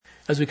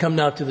As we come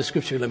now to the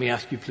scripture, let me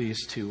ask you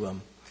please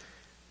to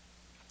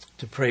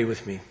pray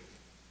with me.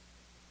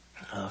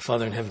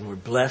 Father in heaven, we're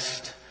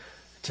blessed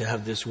to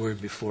have this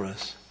word before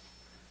us.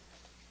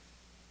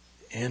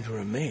 And we're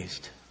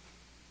amazed.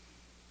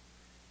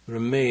 We're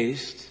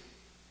amazed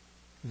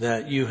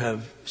that you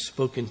have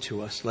spoken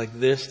to us like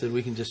this, that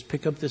we can just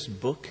pick up this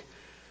book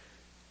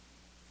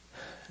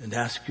and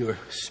ask your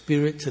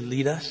Spirit to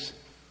lead us,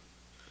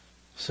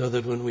 so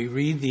that when we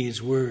read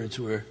these words,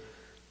 we're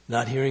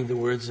not hearing the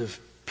words of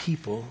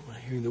people, we're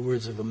hearing the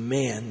words of a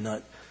man,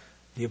 not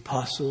the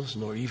apostles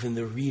nor even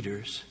the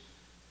readers,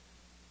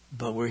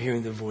 but we're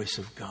hearing the voice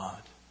of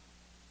God.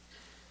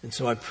 And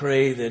so I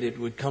pray that it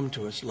would come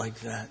to us like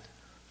that,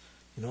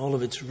 in all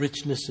of its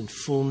richness and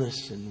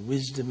fullness and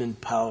wisdom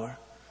and power,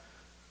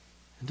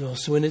 and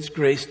also in its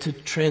grace to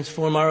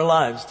transform our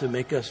lives, to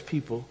make us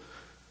people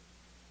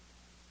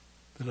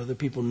that other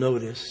people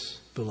notice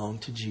belong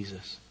to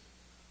Jesus.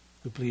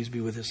 So please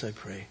be with us, I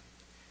pray.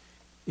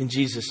 In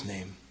Jesus'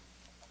 name,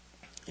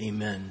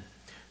 amen.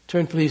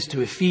 Turn please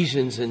to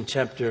Ephesians in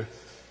chapter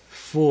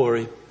 4.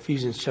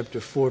 Ephesians chapter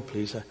 4,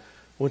 please. I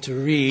want to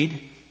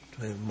read,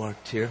 I have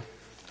marked here.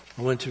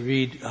 I want to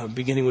read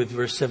beginning with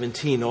verse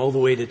 17 all the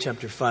way to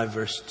chapter 5,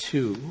 verse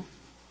 2.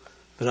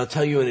 But I'll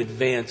tell you in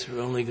advance,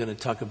 we're only going to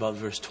talk about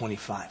verse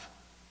 25.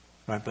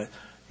 Right? But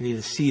you need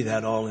to see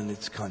that all in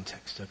its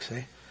context,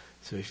 okay?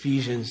 So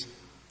Ephesians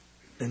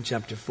in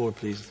chapter 4,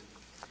 please.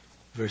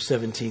 Verse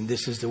 17,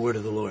 this is the word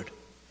of the Lord.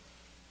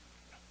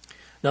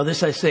 Now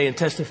this I say and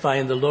testify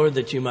in the Lord,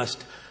 that you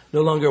must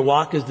no longer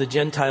walk as the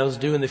Gentiles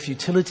do in the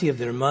futility of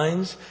their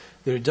minds.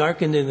 They're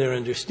darkened in their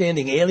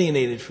understanding,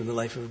 alienated from the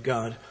life of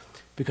God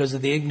because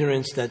of the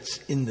ignorance that's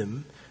in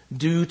them,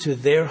 due to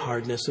their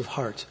hardness of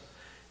heart.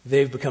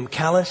 They've become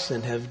callous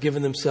and have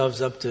given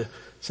themselves up to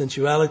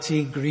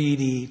sensuality,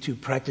 greedy, to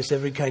practice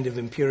every kind of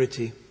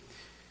impurity.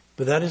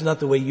 But that is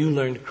not the way you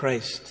learned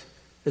Christ,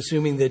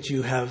 assuming that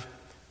you have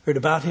heard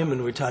about him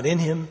and were taught in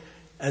him,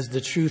 as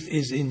the truth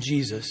is in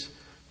Jesus,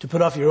 to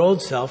put off your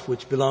old self,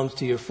 which belongs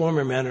to your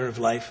former manner of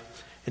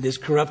life and is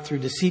corrupt through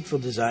deceitful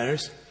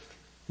desires,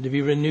 and to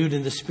be renewed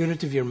in the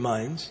spirit of your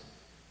minds,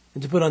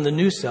 and to put on the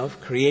new self,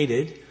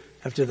 created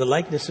after the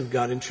likeness of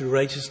God in true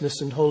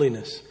righteousness and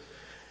holiness.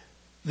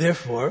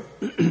 Therefore,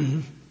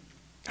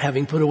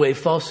 having put away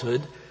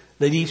falsehood,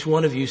 let each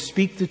one of you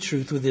speak the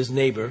truth with his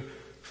neighbor,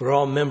 for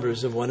all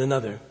members of one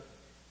another.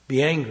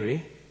 Be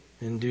angry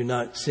and do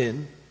not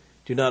sin.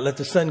 Do not let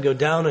the sun go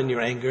down on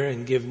your anger,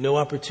 and give no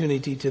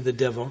opportunity to the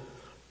devil.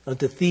 Let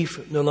the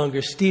thief no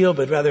longer steal,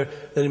 but rather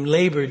let him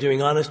labor,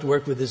 doing honest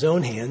work with his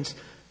own hands,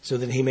 so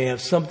that he may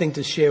have something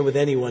to share with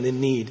anyone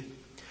in need.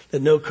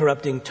 Let no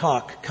corrupting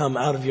talk come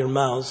out of your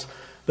mouths,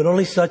 but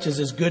only such as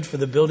is good for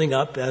the building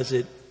up, as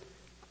it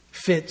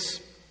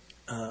fits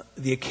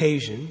the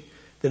occasion,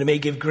 that it may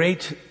give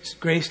great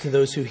grace to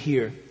those who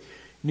hear.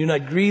 Do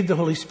not grieve the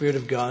Holy Spirit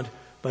of God,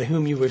 by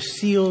whom you were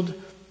sealed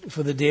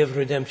for the day of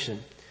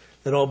redemption.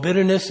 Let all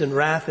bitterness and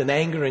wrath and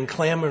anger and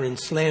clamor and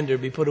slander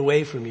be put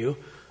away from you,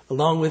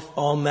 along with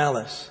all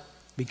malice.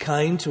 Be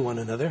kind to one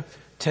another,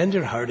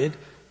 tender-hearted,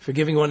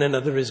 forgiving one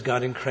another as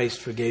God in Christ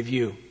forgave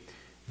you.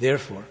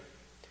 Therefore,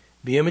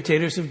 be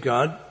imitators of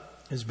God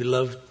as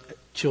beloved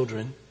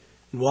children,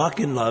 and walk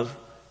in love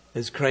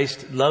as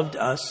Christ loved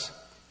us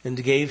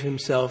and gave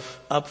himself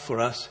up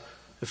for us,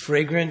 a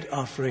fragrant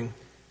offering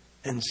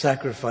and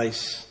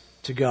sacrifice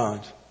to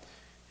God.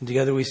 And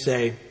together we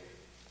say,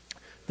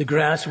 the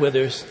grass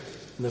withers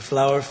and the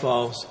flower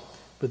falls,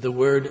 but the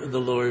word of the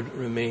Lord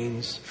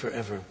remains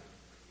forever.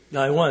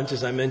 Now I want,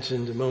 as I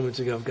mentioned a moment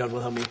ago, if God will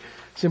help me,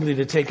 simply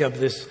to take up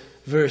this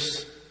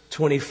verse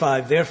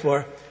 25.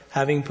 Therefore,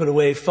 having put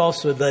away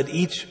falsehood, let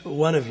each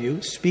one of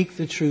you speak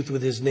the truth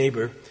with his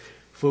neighbor,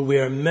 for we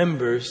are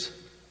members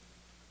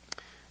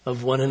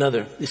of one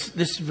another.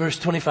 This verse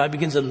 25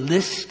 begins a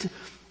list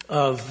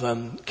of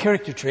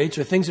character traits,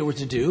 or things that we're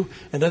to do,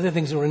 and other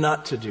things that we're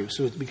not to do.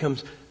 So it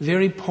becomes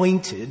very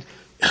pointed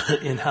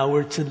in how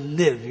we're to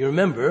live. You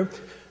remember,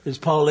 as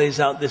Paul lays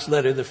out this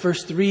letter, the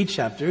first 3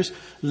 chapters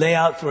lay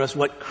out for us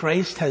what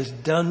Christ has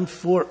done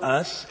for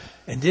us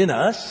and in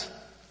us.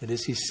 That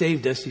is, He's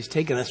saved us. He's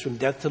taken us from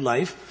death to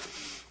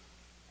life.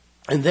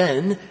 And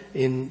then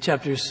in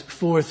chapters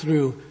 4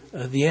 through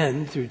the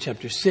end, through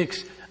chapter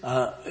 6,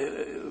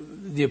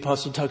 the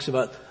apostle talks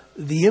about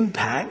the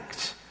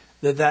impact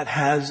that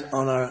has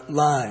on our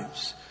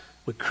lives.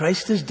 What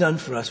Christ has done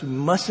for us, we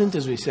mustn't,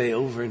 as we say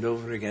over and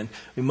over again,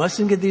 we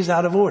mustn't get these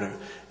out of order.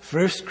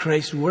 First,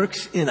 Christ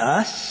works in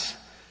us,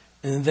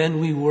 and then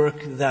we work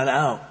that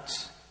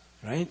out.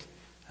 Right?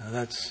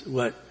 That's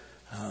what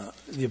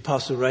the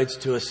apostle writes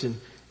to us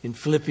in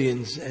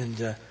Philippians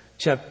and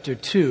chapter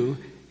 2.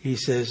 He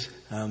says,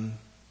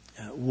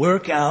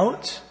 work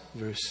out,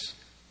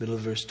 middle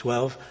of verse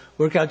 12,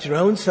 work out your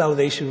own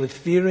salvation with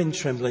fear and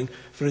trembling,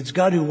 for it's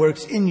God who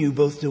works in you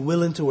both to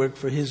will and to work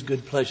for His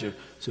good pleasure.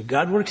 So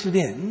God works it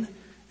in,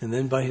 and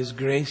then by His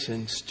grace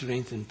and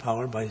strength and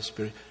power, by His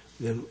Spirit,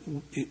 then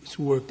it's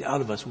worked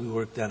out of us. We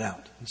work that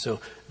out. And so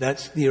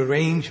that's the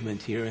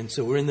arrangement here. And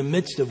so we're in the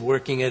midst of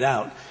working it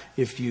out.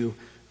 If you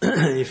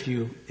if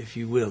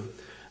you will.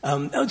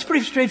 It's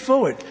pretty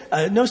straightforward.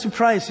 No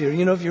surprise here.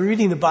 You know, if you're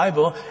reading the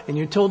Bible and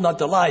you're told not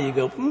to lie, you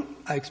go,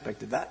 I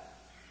expected that.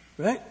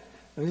 Right?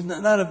 It's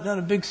not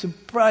a big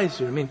surprise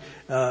here. I mean,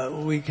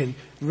 we can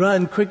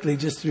run quickly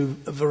just through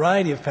a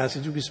variety of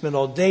passages. We could spend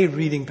all day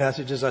reading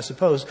passages, I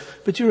suppose.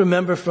 But you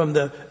remember from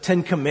the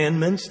Ten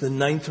Commandments, the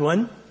 9th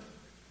one,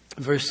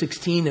 verse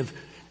 16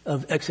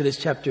 of Exodus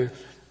chapter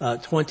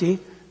 20,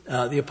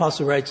 the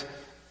apostle writes,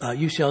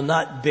 you shall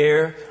not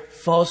bear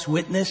false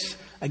witness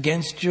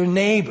against your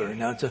neighbor.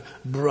 Now, it's a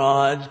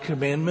broad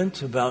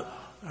commandment about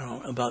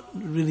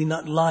really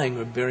not lying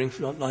or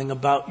not lying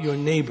about your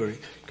neighbor. You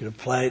could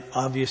apply it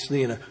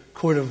obviously in a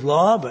court of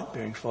law, but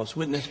bearing false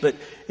witness. But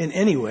in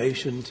any way, you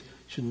shouldn't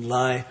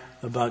lie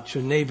about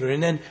your neighbor.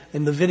 And then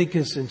in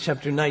Leviticus in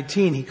chapter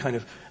 19, he kind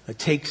of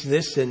takes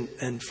this and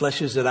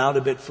fleshes it out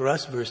a bit for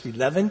us. Verse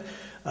 11.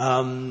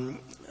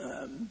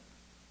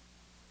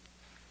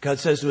 God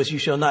says to us, you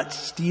shall not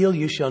steal,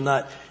 you shall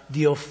not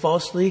deal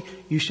falsely,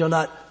 you shall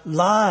not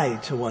lie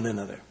to one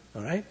another.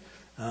 All right?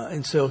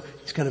 And so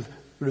he's kind of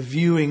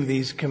reviewing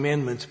these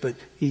commandments, but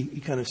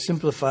he kind of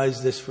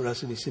simplifies this for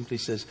us, and he simply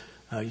says,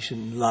 you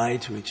shouldn't lie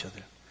to each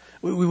other.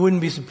 We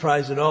wouldn't be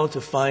surprised at all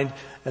to find,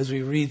 as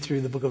we read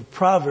through the book of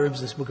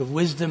Proverbs, this book of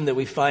wisdom, that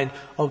we find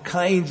all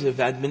kinds of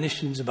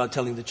admonitions about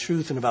telling the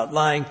truth and about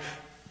lying.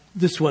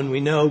 This one we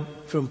know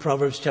from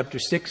Proverbs chapter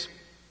 6.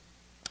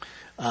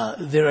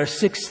 There are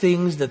 6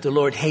 things that the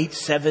Lord hates,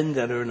 7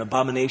 that are an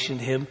abomination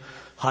to him.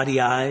 Haughty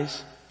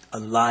eyes, a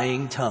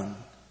lying tongue,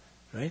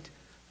 right?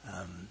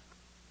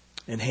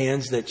 And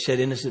hands that shed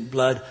innocent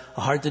blood,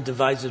 a heart that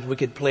devises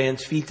wicked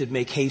plans, feet that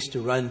make haste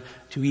to run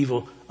to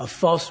evil, a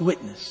false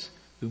witness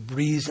who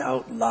breathes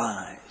out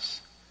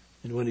lies,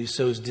 and one who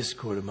sows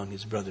discord among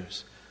his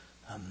brothers.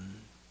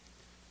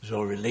 Those are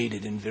all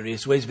related in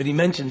various ways, but he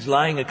mentions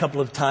lying a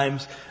couple of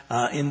times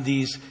in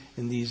these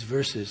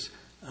verses.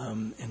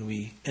 And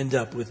we end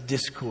up with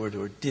discord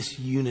or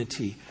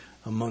disunity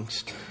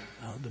amongst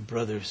the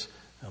brothers,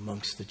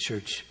 amongst the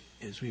church,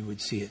 as we would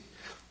see it.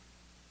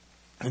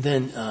 And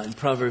then in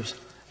Proverbs,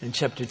 in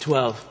chapter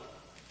 12,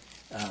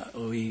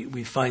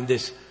 we find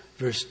this,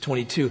 verse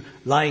 22.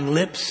 Lying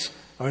lips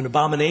are an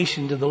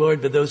abomination to the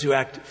Lord, but those who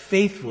act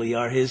faithfully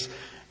are his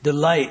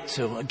delight.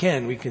 So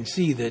again, we can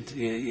see that,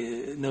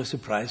 no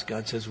surprise,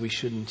 God says we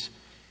shouldn't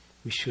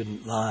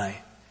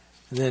lie.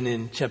 And then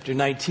in chapter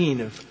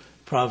 19 of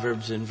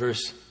Proverbs, in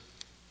verse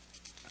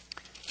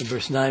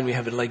 9, we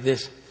have it like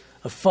this.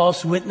 A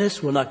false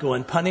witness will not go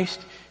unpunished.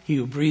 He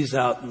who breathes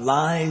out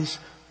lies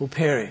will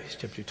perish.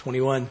 Chapter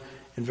 21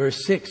 and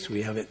verse 6,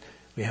 we have it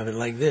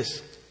like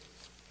this.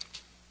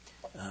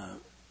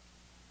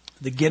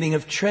 The getting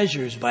of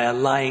treasures by a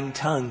lying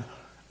tongue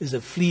is a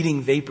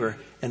fleeting vapor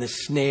and a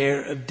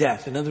snare of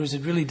death. In other words,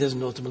 it really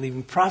doesn't ultimately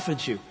even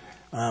profit you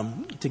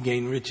to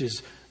gain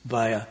riches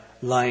by a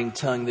lying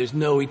tongue. There's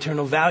no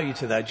eternal value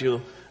to that.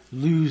 You'll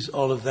lose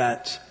all of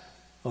that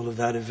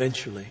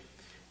eventually.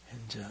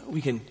 And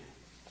we can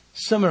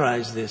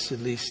summarize this, at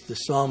least the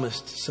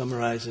psalmist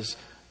summarizes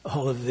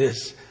all of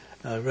this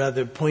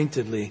rather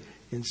pointedly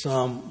in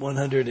Psalm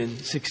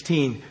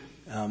 116,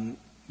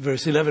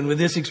 verse 11, with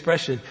this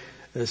expression.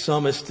 The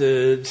psalmist,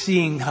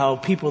 seeing how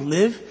people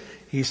live,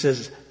 he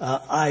says,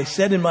 I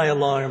said in my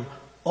alarm,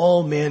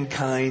 all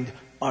mankind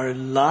are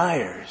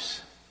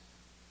liars.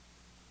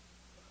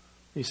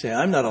 You say,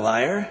 I'm not a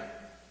liar.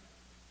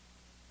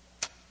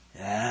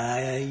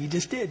 You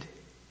just did.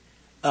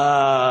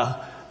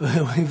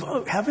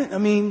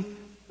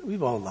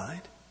 We've all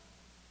lied.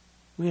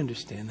 We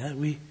understand that.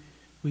 We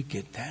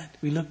get that.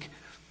 We look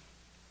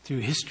through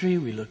history.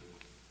 We look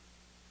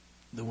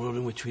at the world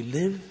in which we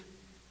live,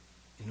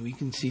 and we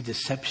can see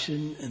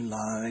deception and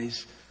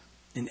lies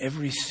in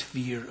every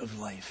sphere of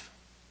life.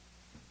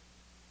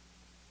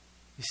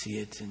 We see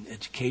it in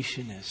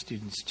education as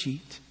students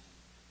cheat,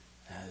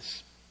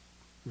 as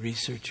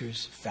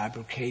researchers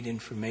fabricate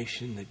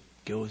information that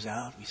goes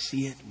out. We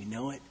see it. We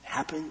know it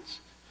happens.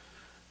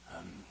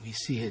 We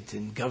see it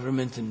in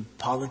government and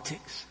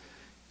politics.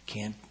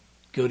 Can't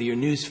go to your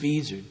news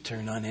feeds or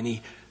turn on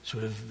any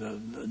sort of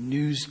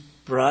news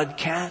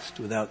broadcast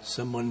without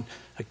someone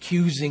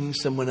accusing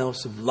someone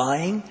else of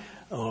lying,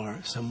 or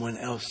someone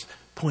else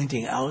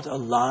pointing out a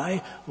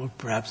lie, or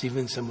perhaps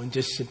even someone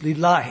just simply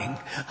lying,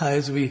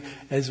 as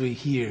we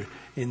hear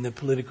in the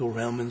political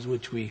realm in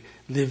which we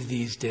live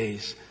these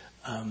days.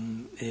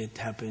 It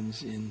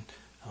happens in,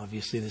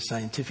 obviously, the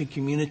scientific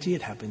community.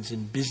 It happens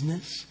in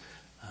business,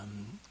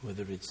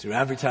 whether it's through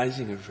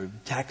advertising or for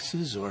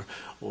taxes or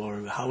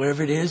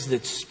however it is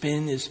that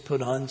spin is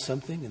put on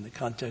something in the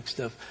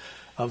context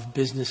of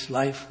business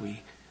life.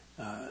 We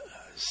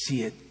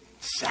see it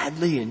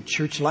sadly in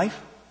church life.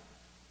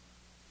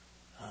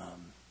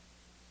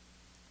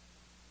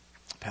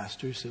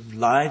 Pastors have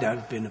lied.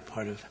 I've been a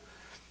part of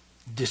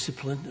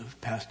discipline of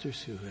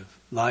pastors who have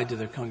lied to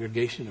their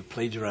congregation or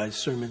plagiarized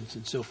sermons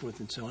and so forth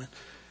and so on.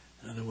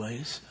 In other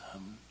ways,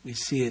 we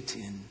see it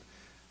in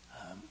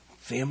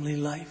family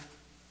life.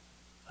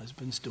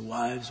 Husbands to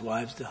wives,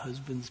 wives to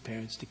husbands,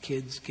 parents to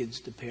kids, kids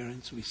to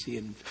parents. We see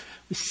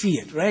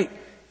it, right?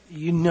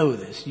 You know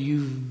this.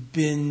 You've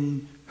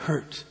been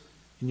hurt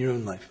in your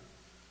own life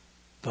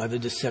by the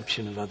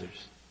deception of others.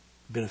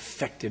 You've been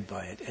affected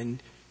by it.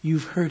 And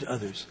you've hurt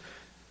others,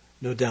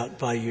 no doubt,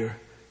 by your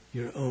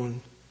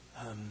own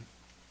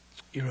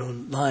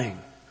lying.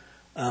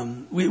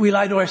 We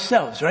lie to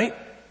ourselves, right?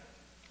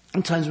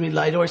 Sometimes we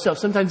lie to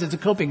ourselves. Sometimes it's a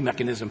coping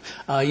mechanism.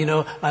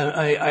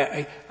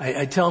 I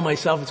tell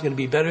myself it's going to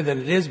be better than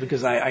it is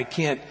because I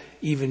can't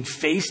even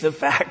face the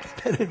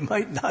fact that it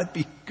might not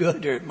be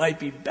good or it might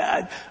be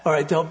bad. Or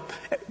I tell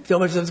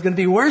myself it's going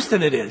to be worse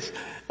than it is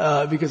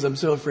because I'm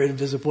so afraid of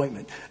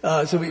disappointment.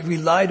 So we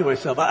lie to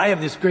ourselves. I have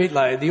this great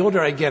lie. The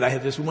older I get, I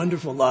have this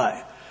wonderful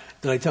lie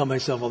that I tell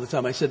myself all the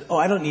time. I said,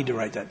 I don't need to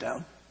write that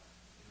down.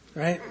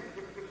 Right?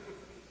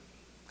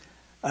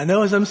 I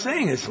know as I'm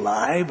saying this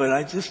lie, but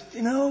I just,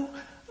 I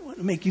want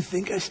to make you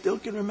think I still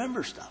can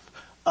remember stuff.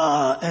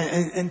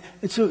 And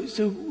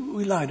so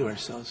we lie to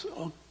ourselves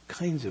all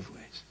kinds of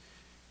ways.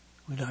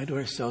 We lie to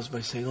ourselves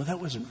by saying,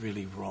 that wasn't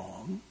really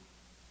wrong,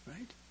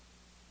 right?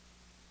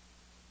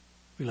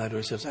 We lie to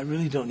ourselves, I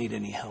really don't need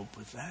any help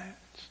with that.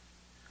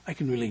 I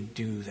can really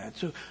do that.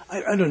 So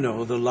I don't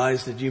know the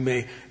lies that you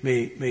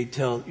may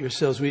tell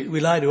yourselves. We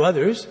lie to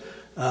others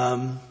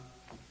about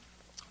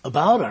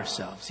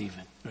ourselves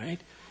even, right?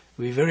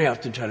 We very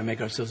often try to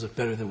make ourselves look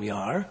better than we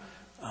are.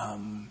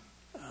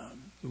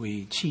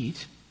 We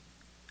cheat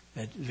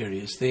at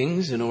various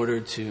things in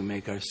order to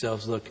make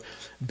ourselves look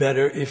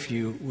better, if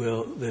you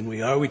will, than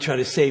we are. We try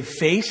to save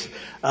face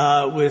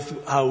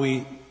with how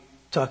we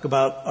talk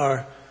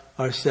about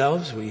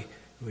ourselves.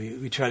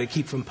 We try to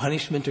keep from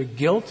punishment or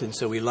guilt, and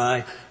so we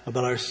lie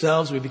about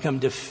ourselves. We become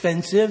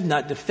defensive,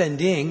 not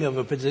defending of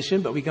a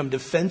position, but we become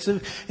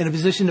defensive in a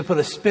position to put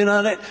a spin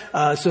on it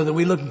so that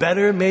we look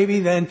better maybe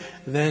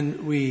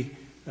than we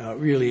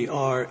really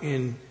are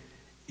in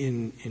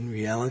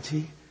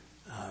reality.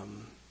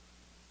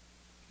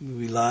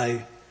 We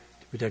lie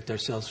to protect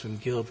ourselves from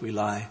guilt. We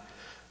lie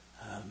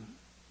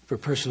for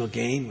personal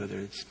gain, whether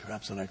it's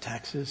perhaps on our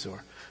taxes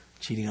or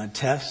cheating on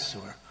tests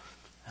or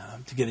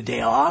to get a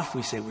day off.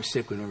 We say we're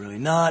sick when we're really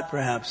not,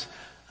 perhaps.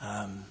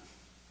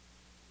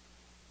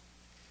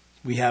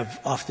 We have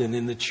often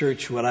in the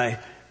church what I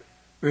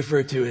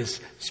refer to as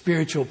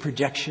spiritual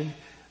projection,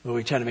 where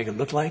we try to make it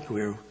look like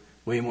we're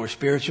way more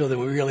spiritual than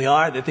we really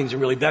are, that things are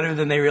really better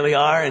than they really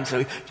are. And so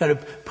we try to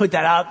put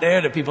that out there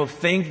that people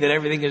think that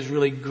everything is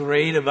really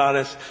great about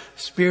us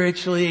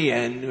spiritually,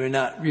 and we're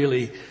not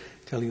really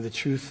telling the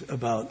truth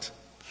about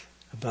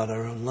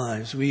our own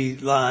lives. We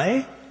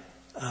lie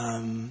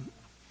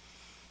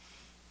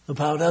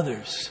about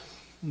others.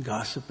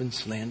 Gossip and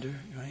slander,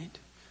 right?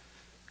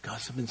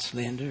 Gossip and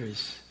slander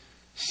is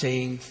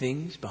saying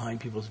things behind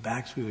people's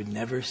backs we would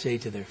never say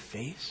to their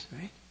face,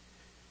 right?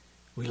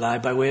 We lie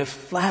by way of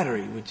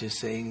flattery, which is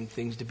saying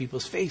things to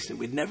people's face that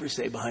we'd never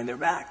say behind their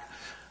back.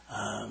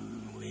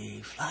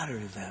 We flatter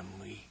them.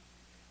 We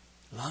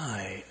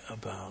lie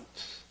about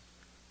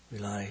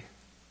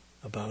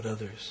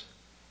others.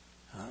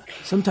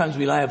 Sometimes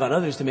we lie about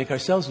others to make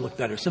ourselves look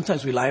better.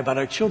 Sometimes we lie about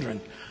our children.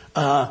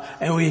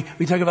 And we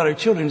talk about our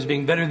children as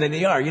being better than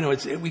they are.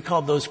 We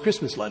call those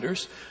Christmas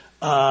letters.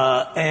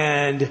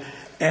 And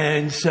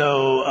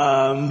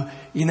so,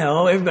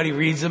 everybody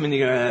reads them and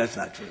you go, that's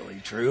not really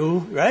true,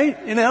 right?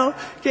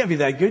 Can't be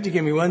that good. You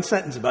give me one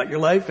sentence about your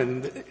life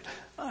and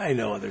I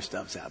know other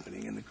stuff's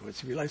happening in the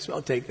course of your life, so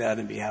I'll take that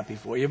and be happy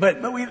for you.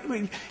 But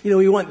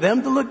we want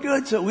them to look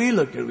good, so we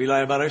look good. We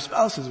lie about our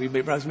spouses. We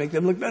may perhaps make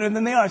them look better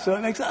than they are, so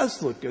it makes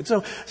us look good.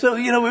 So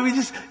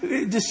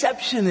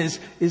deception is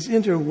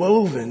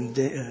interwoven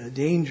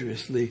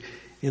dangerously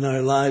in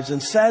our lives,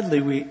 and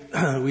sadly we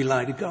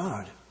lie to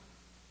God.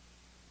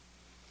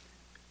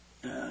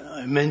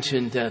 I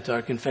mentioned at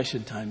our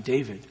confession time,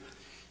 David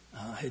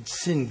had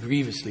sinned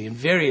grievously in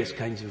various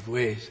kinds of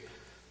ways.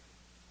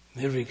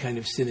 Every kind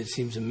of sin, it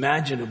seems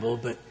imaginable,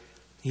 but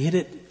he hid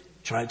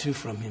it, tried to,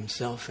 from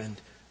himself, and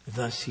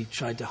thus he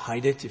tried to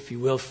hide it, if you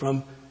will,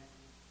 from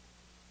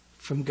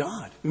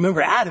God.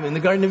 Remember Adam in the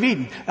Garden of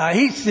Eden.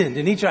 He sinned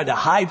and he tried to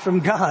hide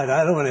from God.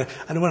 I don't want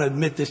to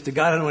admit this to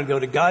God. I don't want to go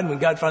to God. And when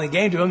God finally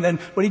came to him, then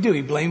what did he do?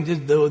 He blamed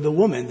the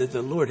woman that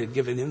the Lord had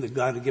given him, that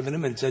God had given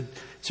him, and said,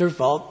 it's her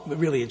fault, but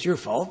really it's your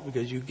fault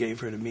because you gave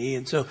her to me.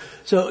 And so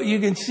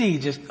you can see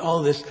just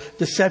all this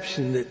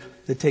deception that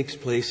takes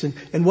place.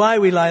 And why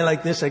we lie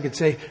like this, I could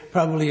say,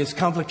 probably is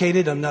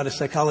complicated. I'm not a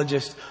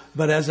psychologist,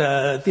 but as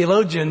a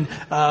theologian,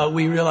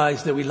 we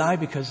realize that we lie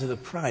because of the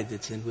pride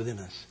that's within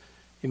us.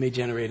 It may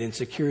generate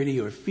insecurity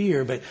or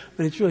fear, but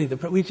it's really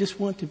we just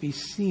want to be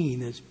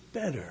seen as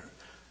better.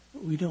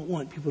 We don't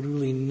want people to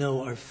really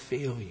know our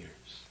failures.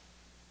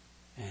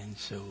 And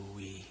so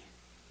we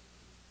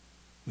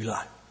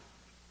lie.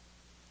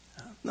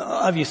 Now,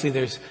 obviously,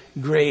 there's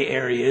gray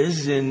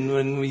areas, and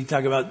when we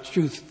talk about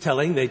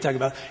truth-telling, they talk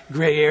about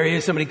gray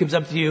areas. Somebody comes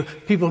up to you,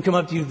 people come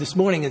up to you this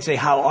morning and say,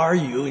 how are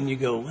you? And you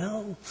go,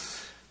 well,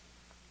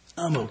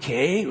 I'm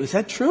okay. Was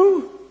that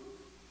true?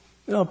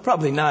 Well,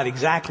 probably not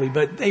exactly,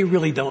 but they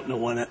really don't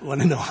want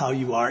to know how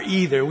you are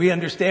either. We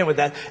understand what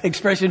that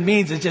expression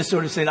means. It's just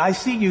sort of saying, I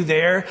see you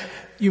there.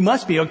 You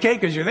must be okay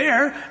because you're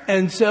there.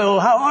 And so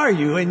how are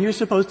you? And you're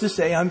supposed to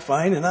say, I'm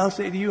fine. And I'll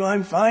say to you,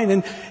 I'm fine.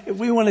 And if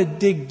we want to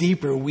dig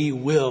deeper, we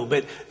will.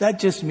 But that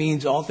just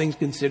means, all things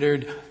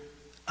considered,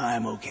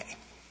 I'm okay.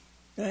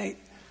 Right?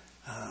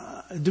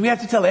 Do we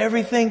have to tell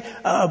everything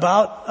to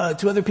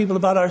other people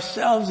about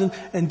ourselves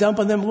and dump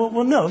on them?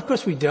 Well, no, of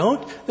course we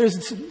don't. There's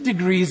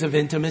degrees of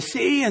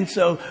intimacy, and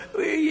so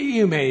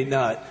you may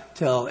not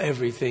tell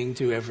everything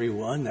to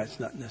everyone. That's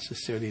not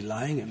necessarily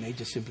lying. It may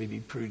just simply be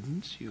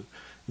prudence. You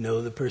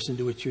know the person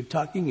to which you're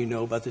talking. You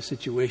know about the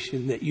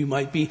situation that you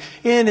might be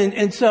in,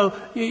 and so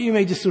you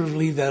may just sort of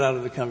leave that out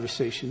of the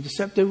conversation.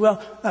 Deceptive? Well,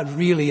 not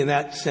really in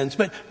that sense,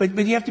 but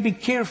you have to be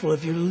careful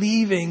if you're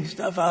leaving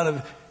stuff out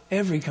of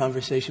every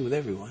conversation with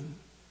everyone,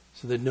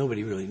 so that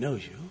nobody really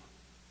knows you.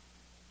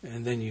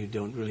 And then you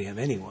don't really have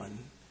anyone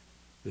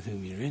with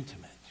whom you're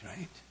intimate,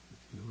 right?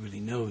 Who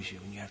really knows you.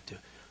 And you have to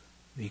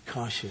be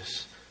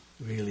cautious,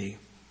 really,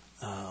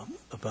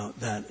 about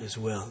that as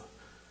well.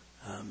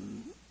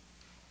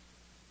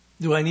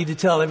 Do I need to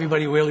tell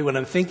everybody really what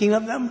I'm thinking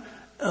of them?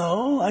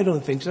 No, I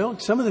don't think so.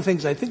 Some of the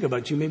things I think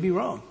about you may be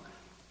wrong.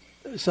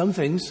 Some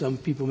things some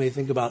people may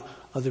think about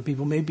other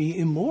people may be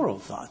immoral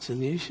thoughts,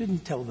 and you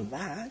shouldn't tell them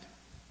that.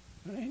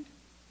 Right?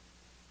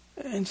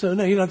 And so,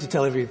 no, you don't have to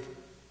tell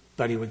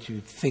everybody what you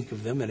think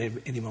of them at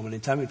any moment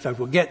in time. In fact,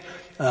 we'll get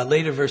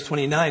later, verse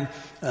 29,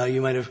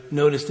 you might have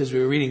noticed as we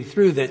were reading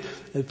through that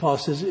Paul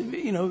says,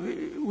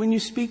 when you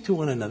speak to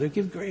one another,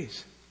 give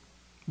grace.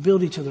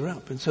 Build each other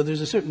up. And so there's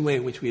a certain way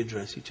in which we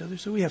address each other.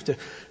 So we have to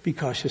be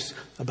cautious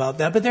about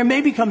that. But there may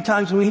become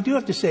times when we do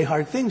have to say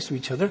hard things to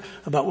each other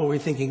about what we're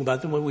thinking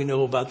about them, what we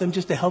know about them,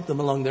 just to help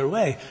them along their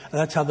way. And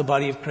that's how the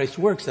body of Christ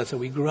works. That's how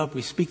we grew up.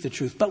 We speak the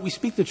truth. But we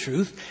speak the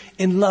truth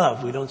in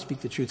love. We don't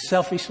speak the truth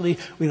selfishly.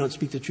 We don't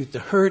speak the truth to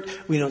hurt.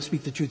 We don't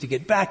speak the truth to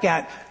get back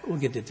at. We'll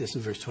get to this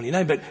in verse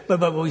 29.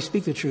 But we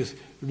speak the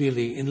truth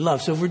really in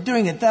love. So if we're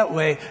doing it that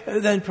way,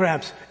 then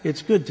perhaps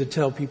it's good to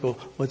tell people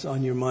what's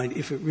on your mind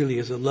if it really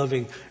is a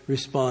loving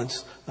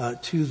response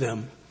to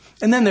them.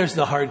 And then there's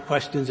the hard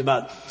questions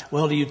about,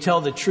 well, do you tell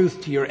the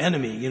truth to your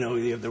enemy?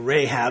 You have the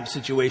Rahab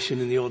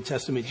situation in the Old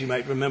Testament, you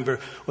might remember,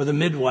 or the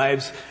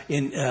midwives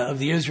of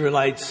the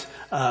Israelites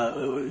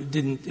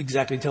didn't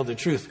exactly tell the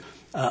truth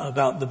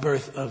about the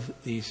birth of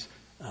these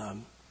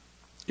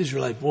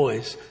Israelite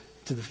boys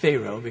to the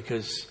Pharaoh,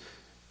 because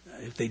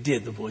if they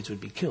did, the boys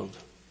would be killed.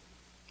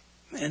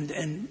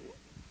 And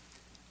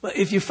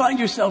if you find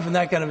yourself in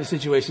that kind of a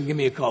situation, give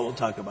me a call. We'll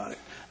talk about it.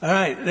 All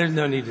right. There's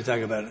no need to talk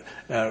about it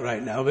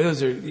right now. But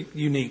those are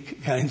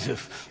unique kinds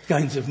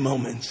of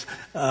moments.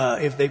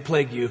 If they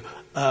plague you,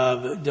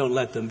 don't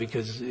let them,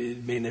 because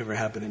it may never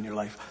happen in your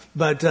life.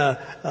 But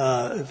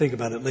think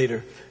about it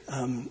later.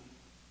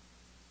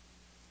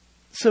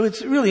 So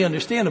it's really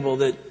understandable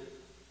that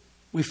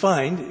we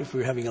find, if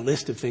we're having a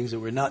list of things that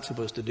we're not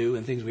supposed to do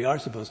and things we are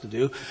supposed to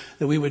do,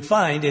 that we would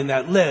find in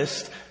that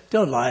list,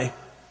 don't lie,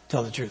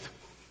 tell the truth.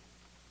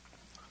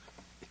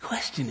 The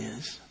question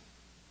is,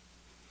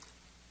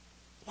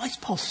 why does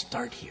Paul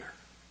start here?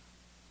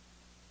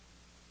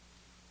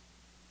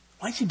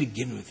 Why does he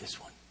begin with this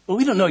one? Well,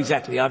 we don't know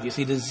exactly,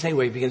 obviously. He doesn't say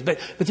where he begins. But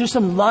there's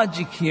some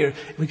logic here.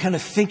 We kind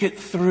of think it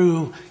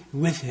through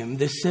with him,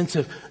 this sense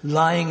of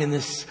lying and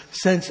this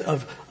sense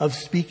of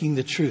speaking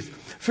the truth.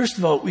 First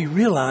of all, we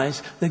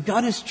realize that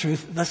God is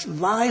truth, thus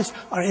lies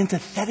are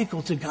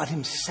antithetical to God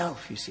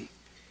himself, you see.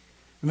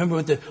 Remember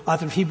what the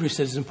author of Hebrews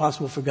says, it's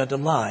impossible for God to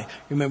lie.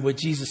 Remember what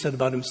Jesus said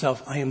about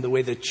himself, I am the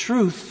way, the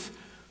truth,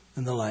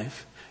 and the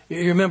life.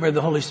 You remember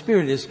the Holy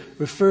Spirit is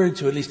referred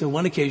to, at least on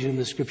one occasion in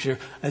the Scripture,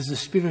 as the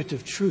Spirit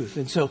of truth.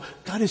 And so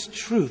God is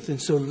truth.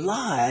 And so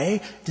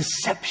lie,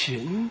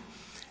 deception,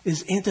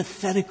 is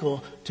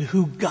antithetical to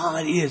who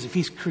God is. If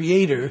he's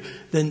creator,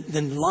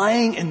 then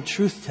lying and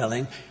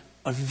truth-telling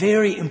are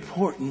very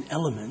important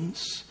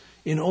elements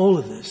in all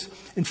of this.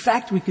 In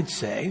fact, we could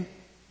say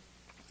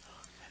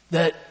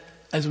that,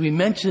 as we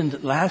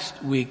mentioned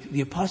last week,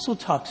 the apostle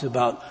talks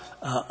about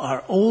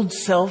our old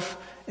self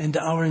and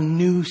our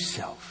new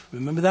self.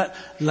 Remember that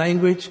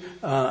language?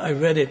 I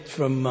read it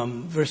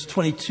from verse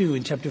 22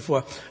 in chapter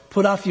 4.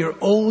 Put off your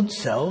old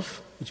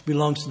self, which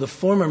belongs to the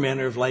former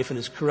manner of life and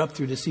is corrupt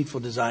through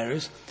deceitful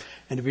desires,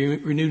 and to be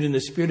renewed in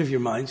the spirit of your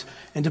minds,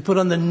 and to put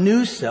on the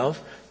new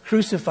self,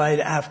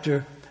 created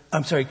after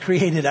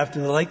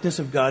the likeness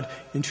of God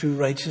in true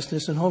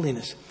righteousness and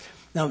holiness.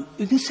 Now,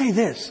 you can say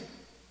this.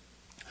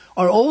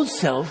 Our old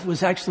self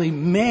was actually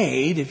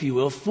made, if you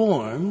will,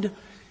 formed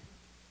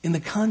in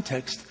the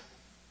context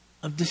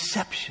of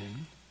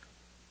deception,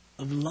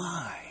 of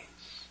lies.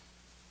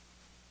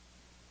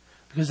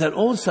 Because that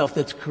old self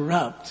that's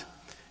corrupt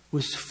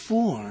was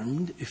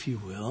formed, if you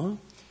will,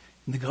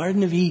 in the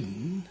Garden of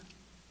Eden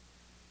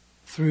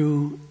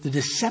through the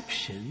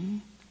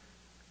deception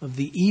of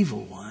the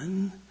evil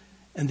one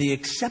and the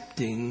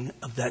accepting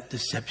of that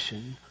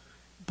deception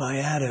by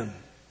Adam.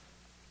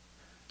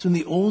 So in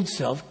the old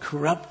self,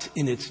 corrupt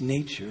in its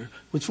nature,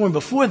 was formed.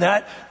 Before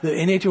that,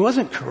 the nature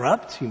wasn't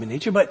corrupt, human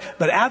nature, but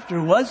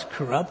after was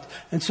corrupt,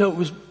 and so it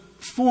was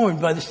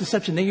formed by this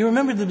deception. Now you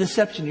remember the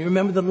deception, you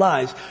remember the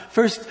lies.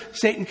 First,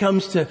 Satan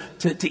comes to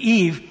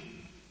Eve,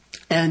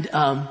 and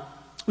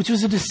which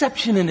was a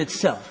deception in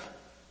itself.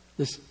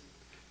 This,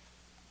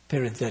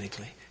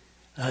 parenthetically,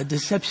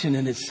 deception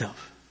in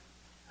itself.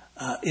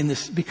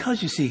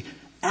 Because you see,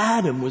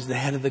 Adam was the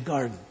head of the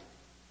garden.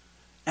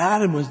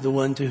 Adam was the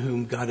one to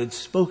whom God had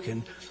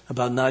spoken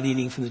about not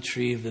eating from the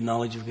tree of the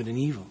knowledge of good and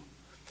evil.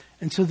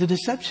 And so the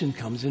deception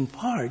comes in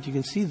part. You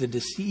can see the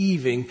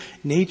deceiving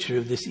nature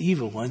of this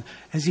evil one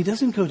as he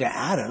doesn't go to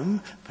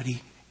Adam, but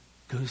he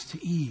goes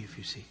to Eve,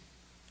 you see.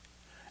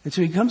 And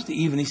so he comes to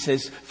Eve and he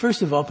says,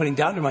 first of all, putting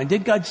doubt in her mind,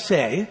 did God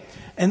say?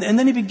 And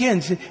then he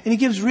begins, and he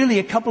gives really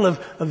a couple of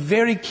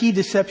very key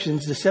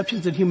deceptions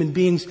that human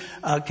beings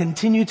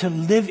continue to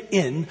live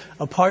in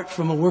apart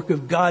from a work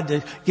of God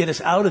to get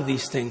us out of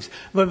these things.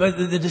 But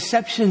the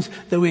deceptions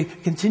that we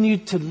continue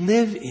to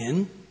live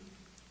in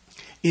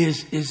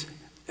is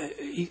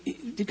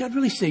did God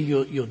really say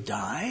you'll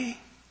die?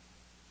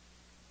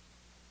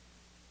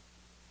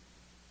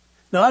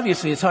 Now,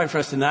 obviously, it's hard for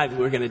us to deny that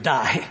we're going to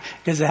die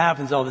because it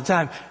happens all the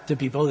time to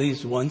people, at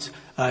least once,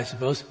 I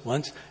suppose,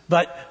 once.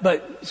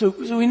 So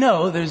we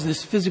know there's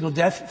this physical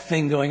death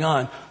thing going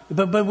on.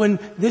 But when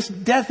this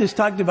death is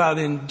talked about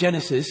in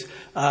Genesis,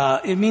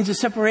 it means a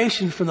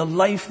separation from the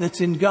life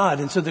that's in God.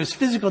 And so there's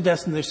physical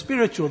death and there's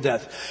spiritual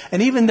death.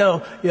 And even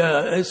though,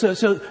 so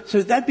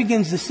that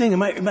begins this thing.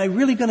 Am I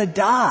really going to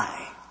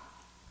die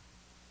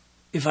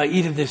if I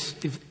eat of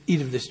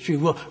this tree?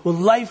 Will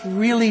life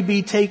really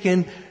be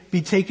taken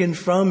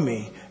from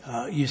me,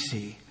 you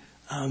see.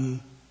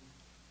 And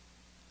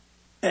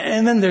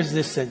then there's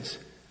this sense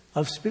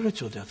of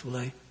spiritual death. Will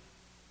I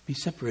be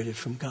separated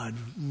from God,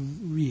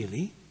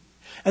 really?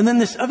 And then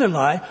this other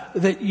lie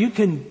that you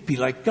can be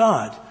like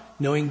God,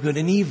 knowing good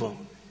and evil,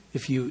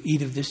 if you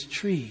eat of this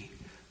tree.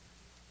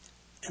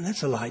 And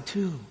that's a lie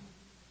too,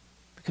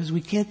 because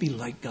we can't be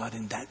like God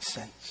in that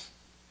sense.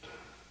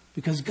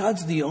 Because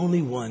God's the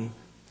only one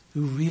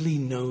who really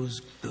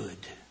knows good.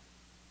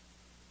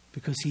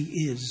 Because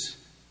he is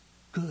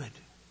good.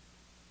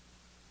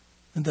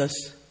 And thus,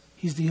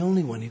 he's the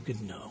only one who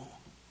could know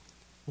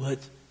what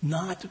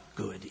not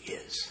good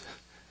is,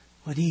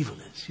 what evil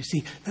is. You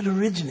see, that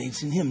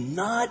originates in him,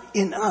 not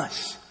in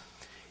us.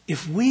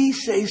 If we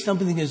say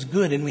something is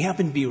good and we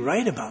happen to be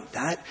right about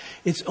that,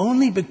 it's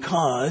only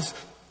because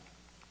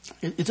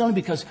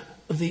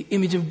of the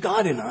image of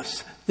God in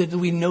us that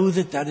we know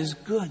that is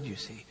good, you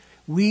see.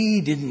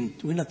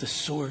 We're not the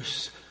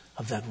source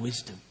of that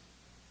wisdom.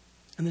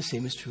 And the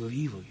same is true of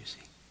evil, you see.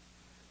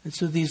 And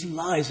so these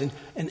lies, and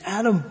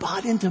Adam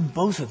bought into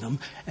both of them,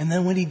 and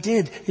then when he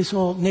did, his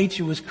whole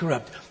nature was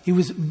corrupt. He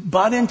was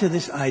bought into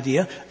this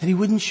idea that he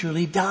wouldn't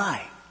surely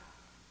die.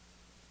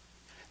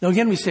 Now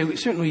again, we say we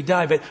certainly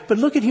die, but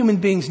look at human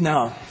beings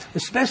now,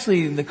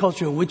 especially in the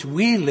culture in which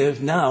we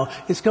live now.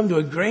 It's come to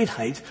a great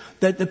height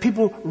that the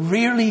people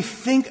rarely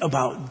think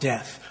about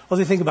death. Well,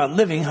 they think about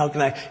living. How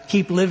can I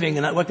keep living?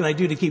 And what can I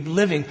do to keep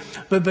living?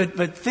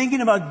 But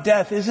thinking about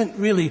death isn't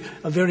really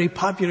a very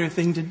popular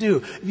thing to do.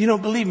 If you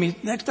don't believe me,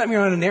 next time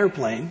you're on an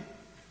airplane,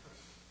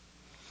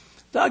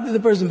 talk to the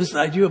person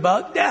beside you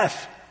about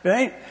death,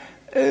 right?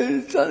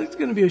 It's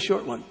going to be a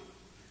short one.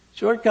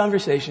 Short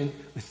conversation,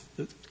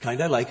 the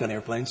kind I like on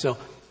airplanes. So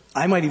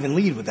I might even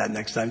lead with that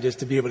next time just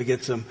to be able to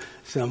get some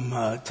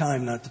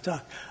time not to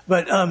talk.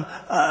 But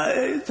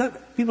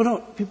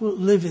people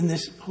live in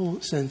this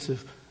whole sense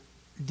of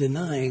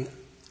denying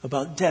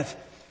about death.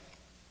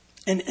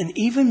 And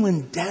even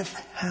when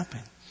death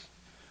happens,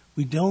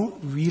 we don't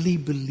really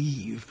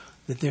believe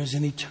that there's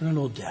an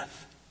eternal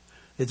death,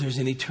 that there's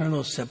an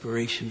eternal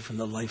separation from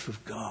the life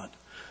of God,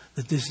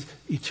 that this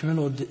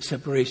eternal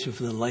separation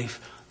from the life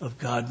of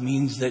God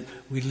means that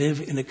we live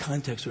in a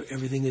context where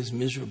everything is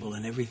miserable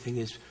and everything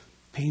is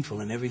painful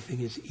and everything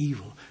is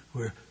evil,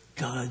 where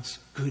God's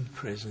good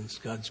presence,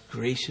 God's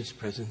gracious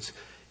presence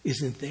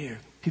isn't there.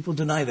 People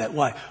deny that.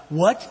 Why?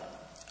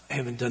 I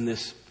haven't done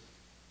this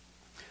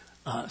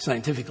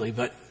scientifically,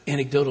 but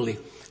anecdotally,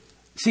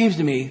 it seems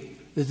to me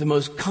that the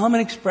most common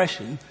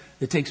expression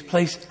that takes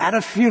place at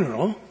a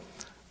funeral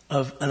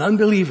of an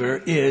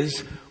unbeliever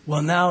is,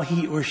 well, now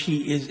he or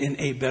she is in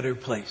a better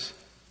place.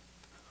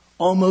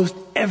 Almost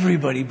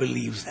everybody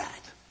believes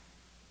that.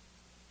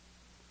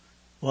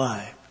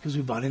 Why? Because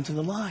we bought into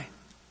the lie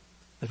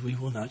that we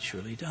will not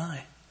surely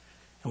die.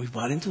 And we've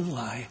bought into the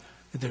lie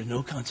that there are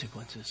no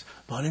consequences.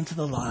 Bought into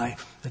the lie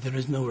that there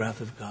is no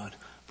wrath of God.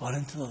 Bought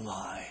into the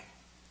lie.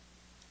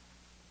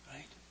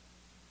 Right?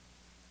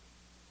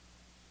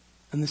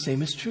 And the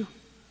same is true,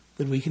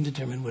 that we can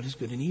determine what is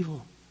good and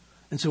evil.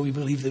 And so we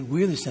believe that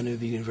we're the center of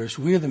the universe.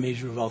 We're the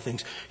measure of all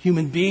things.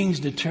 Human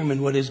beings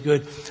determine what is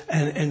good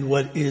and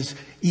what is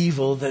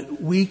evil, that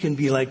we can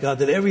be like God,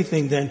 that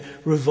everything then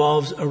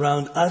revolves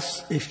around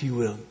us, if you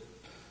will.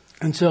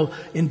 And so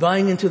in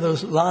buying into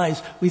those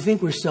lies, we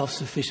think we're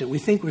self-sufficient. We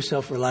think we're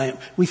self-reliant.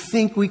 We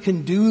think we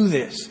can do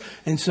this.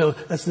 And so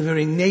that's the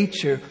very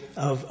nature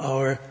of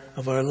our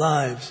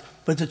lives.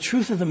 But the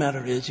truth of the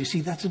matter is, you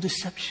see, that's a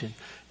deception.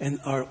 And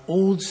our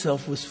old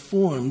self was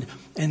formed,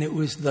 and it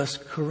was thus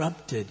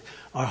corrupted.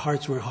 Our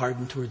hearts were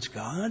hardened towards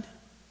God.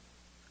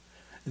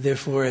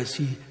 Therefore, as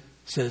he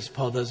says,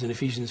 Paul does in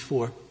Ephesians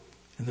 4,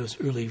 in those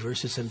early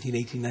verses, 17,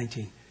 18,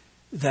 19,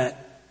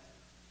 that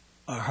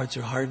our hearts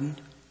are hardened.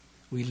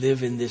 We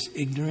live in this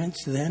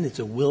ignorance then. It's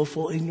a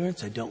willful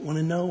ignorance. I don't want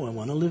to know. I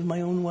want to live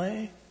my own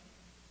way,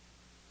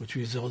 which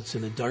results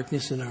in a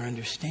darkness in our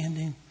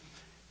understanding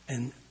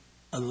and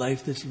a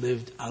life that's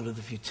lived out of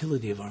the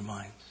futility of our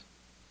minds.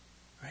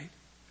 Right?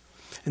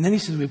 And then he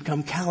says we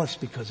become callous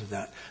because of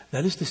that.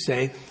 That is to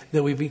say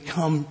that we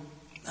become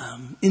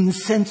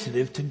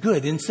insensitive to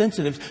good,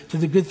 insensitive to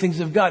the good things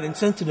of God,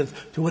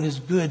 insensitive to what is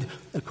good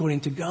according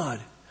to God.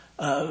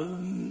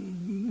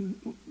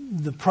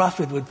 The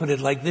prophet would put it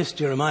like this,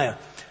 Jeremiah,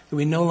 that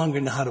we no longer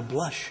know how to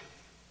blush.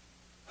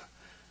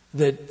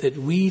 That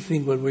we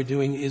think what we're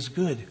doing is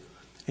good,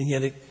 and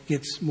yet it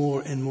gets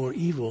more and more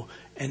evil,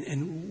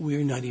 and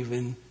we're not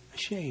even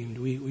ashamed.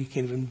 We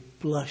can't even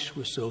blush.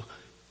 We're so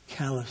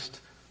calloused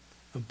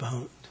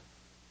about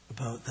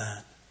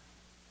that.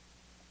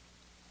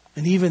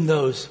 And even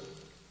those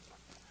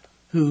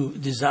who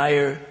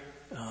desire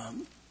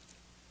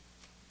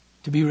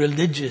to be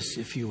religious,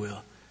 if you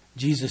will,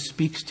 Jesus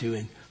speaks to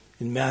in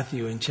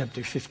Matthew in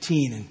chapter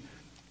 15 and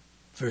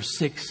verse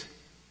 6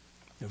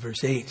 and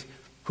verse 8,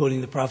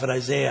 quoting the prophet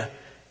Isaiah.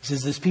 He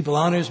says, "This people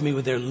honors me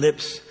with their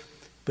lips,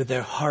 but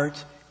their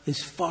heart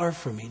is far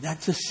from me."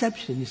 That's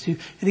deception. You see,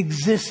 it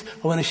exists.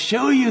 I want to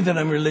show you that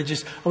I'm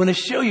religious. I want to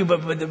show you,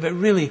 but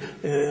really,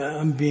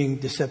 I'm being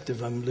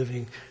deceptive. I'm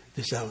living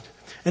this out.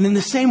 And in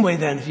the same way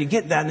then, if you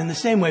get that, in the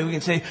same way we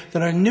can say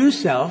that our new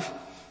self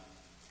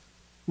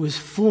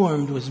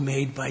was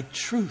made by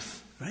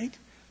truth, right?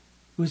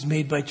 It was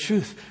made by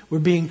truth. We're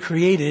being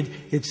created,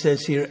 it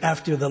says here,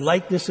 after the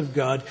likeness of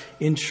God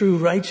in true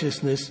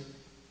righteousness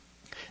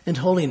and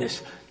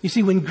holiness. You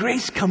see, when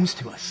grace comes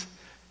to us,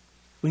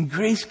 when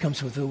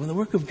the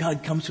work of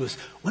God comes to us,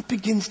 what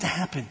begins to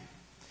happen?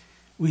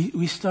 We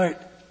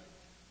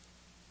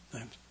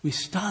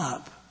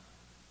stop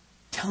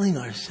telling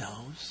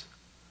ourselves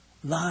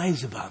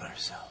lies about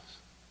ourselves.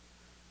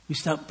 We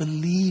stop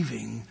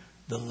believing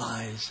the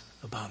lies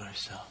about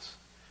ourselves.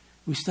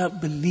 We stop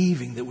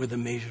believing that we're the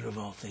measure of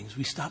all things.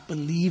 We stop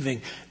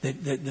believing that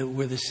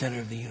we're the center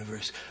of the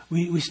universe.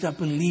 We stop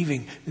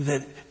believing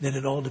that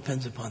it all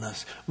depends upon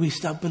us. We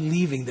stop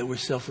believing that we're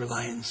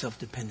self-reliant and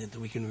self-dependent, that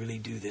we can really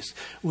do this.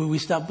 We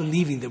stop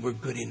believing that we're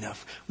good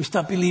enough. We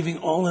stop believing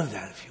all of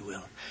that, if you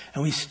will.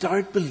 And we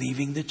start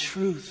believing the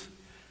truth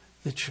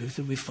that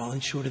we've fallen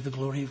short of the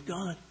glory of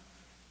God.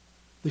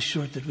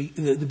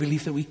 The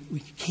belief that we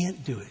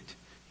can't do it,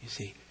 you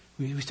see.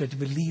 We start to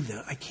believe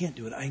that. I can't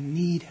do it. I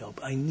need help.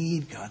 I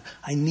need God.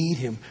 I need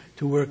Him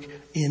to work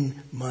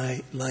in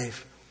my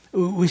life.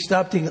 We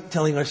stop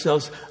telling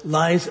ourselves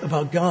lies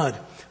about God.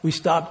 We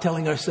stop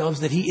telling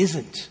ourselves that He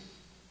isn't.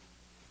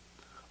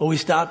 Or we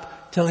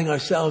stop telling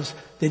ourselves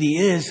that He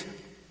is,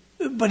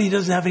 but He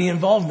doesn't have any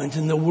involvement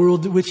in the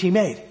world which He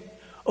made.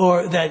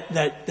 Or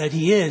that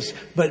He is,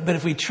 but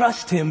if we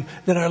trust Him,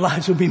 then our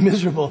lives will be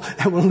miserable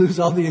and we'll lose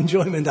all the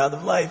enjoyment out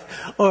of life.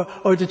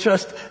 Or to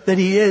trust that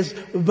He is,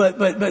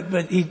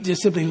 but He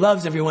just simply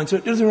loves everyone. So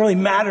it doesn't really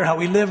matter how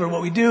we live or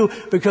what we do,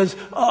 because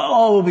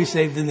all will be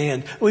saved in the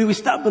end. We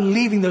stop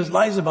believing those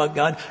lies about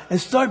God and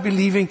start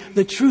believing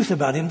the truth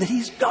about Him, that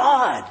He's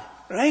God.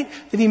 Right?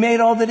 That He made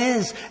all that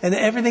is, and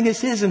that everything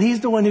is His, and He's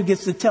the one who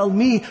gets to tell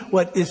me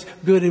what is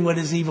good and what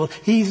is evil.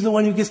 He's the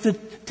one who gets to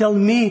tell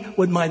me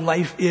what my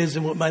life is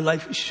and what my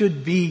life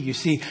should be, you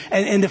see.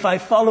 And if I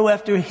follow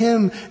after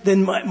Him,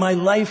 then my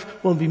life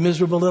won't be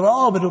miserable at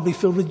all, but it'll be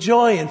filled with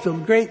joy and filled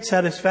with great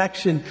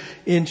satisfaction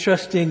in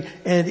trusting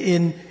and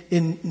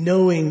in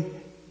knowing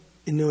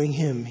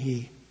Him.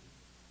 He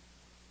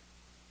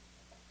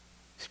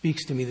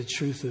speaks to me the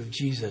truth of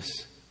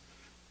Jesus.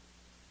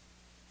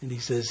 And He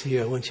says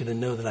here, I want you to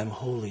know that I'm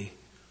holy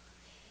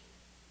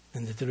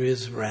and that there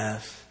is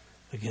wrath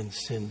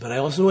against sin. But I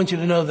also want you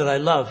to know that I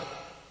love.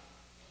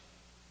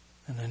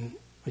 And I want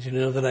you to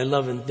know that I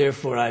love, and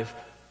therefore I've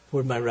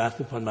poured my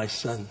wrath upon my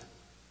Son.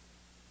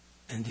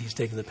 And He's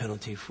taken the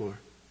penalty for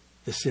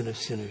the sin of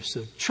sinners.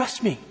 So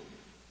trust me.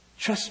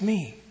 Trust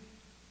me.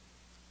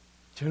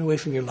 Turn away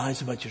from your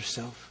lies about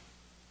yourself,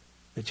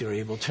 that you're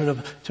able.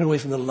 Turn away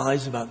from the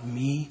lies about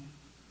me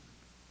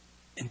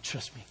and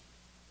trust me.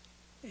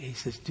 He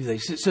says, do that.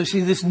 So see,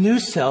 this new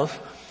self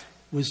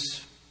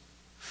was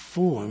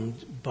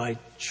formed by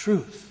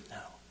truth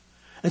now.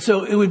 And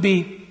so it would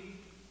be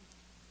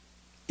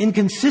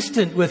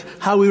inconsistent with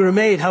how we were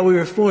made, how we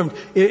were formed,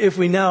 if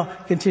we now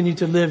continue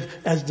to live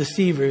as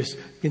deceivers,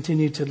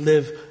 continue to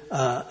live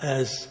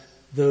as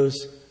those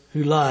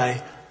who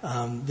lie.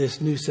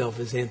 This new self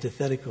is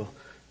antithetical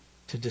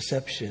to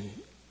deception.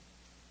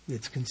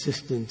 It's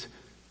consistent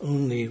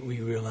only,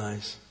 we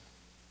realize,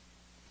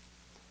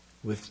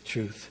 with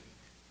truth.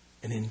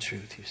 and in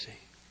truth, you see.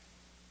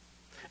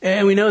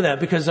 And we know that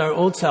because our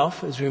old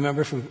self, as we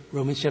remember from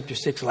Romans chapter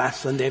 6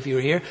 last Sunday, if you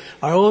were here,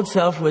 our old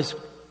self was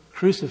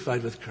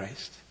crucified with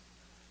Christ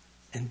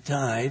and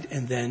died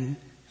and then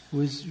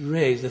was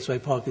raised. That's why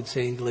Paul could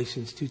say in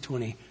Galatians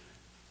 2:20,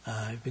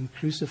 I've been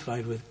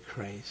crucified with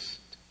Christ,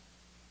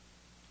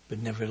 but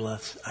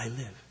nevertheless I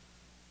live.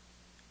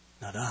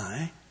 Not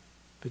I,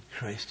 but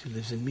Christ who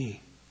lives in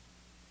me.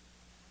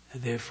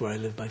 And therefore I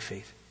live by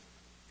faith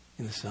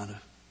in the Son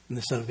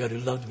of God who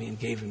loved me and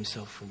gave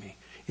himself for me.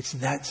 It's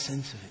that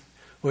sense of it.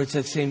 Or it's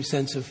that same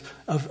sense of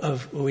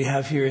what we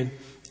have here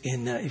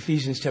in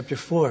Ephesians chapter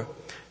 4.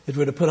 That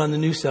we're to put on the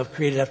new self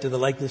created after the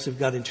likeness of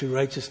God in true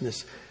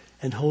righteousness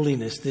and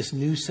holiness. This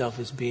new self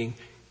is being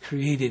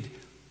created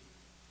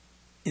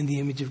in the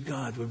image of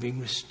God. We're being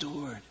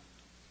restored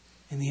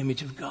in the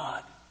image of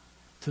God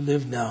to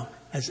live now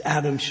as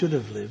Adam should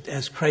have lived,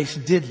 as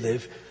Christ did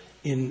live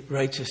in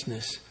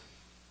righteousness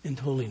and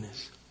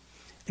holiness.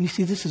 And you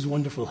see, this is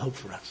wonderful hope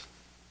for us.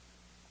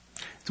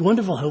 It's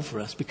wonderful hope for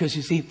us because,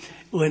 you see,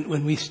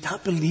 when we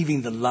stop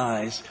believing the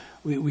lies,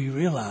 we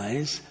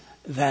realize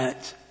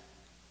that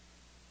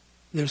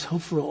there's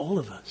hope for all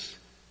of us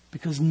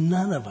because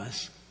none of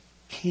us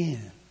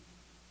can.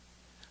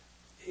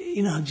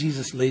 You know how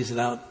Jesus lays it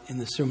out in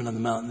the Sermon on the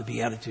Mount and the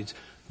Beatitudes.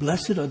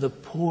 Blessed are the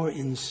poor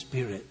in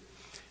spirit,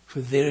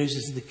 for theirs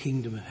is the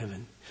kingdom of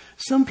heaven.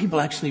 Some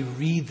people actually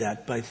read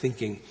that by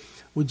thinking,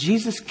 well,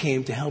 Jesus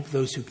came to help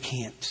those who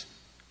can't.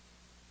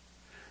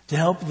 To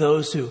help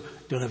those who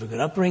don't have a good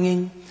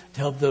upbringing, to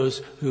help those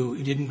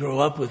who didn't grow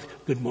up with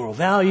good moral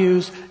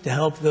values, to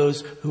help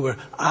those who are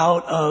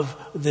out of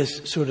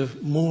this sort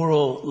of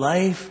moral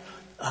life.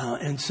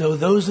 And so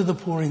those are the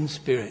poor in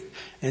spirit.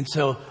 And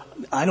so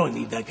I don't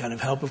need that kind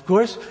of help, of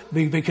course,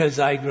 because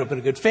I grew up in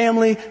a good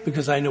family,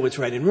 because I know what's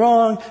right and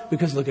wrong,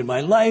 because look at my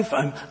life,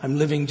 I'm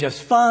living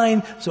just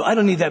fine. So I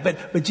don't need that.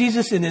 But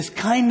Jesus in his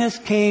kindness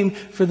came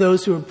for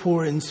those who are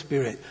poor in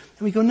spirit.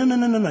 And we go,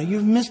 no,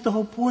 you've missed the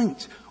whole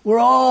point. We're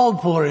all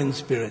poor in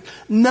spirit.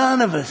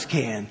 None of us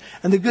can.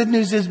 And the good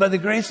news is, by the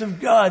grace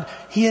of God,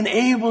 he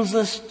enables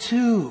us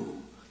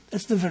to.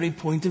 That's the very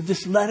point of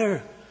this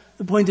letter.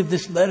 The point of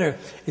this letter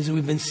is that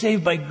we've been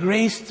saved by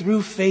grace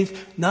through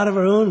faith, not of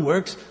our own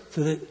works,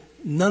 so that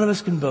none of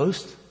us can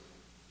boast.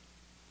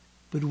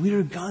 But we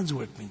are God's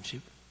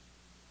workmanship,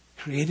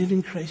 created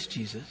in Christ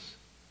Jesus.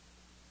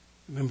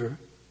 Remember,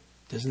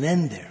 it doesn't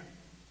end there.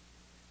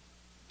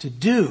 To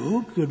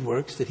do good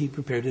works that he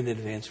prepared in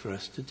advance for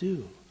us to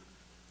do.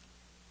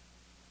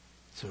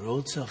 So our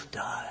old self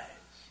dies,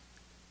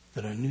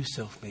 that our new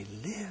self may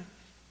live,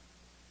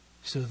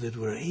 so that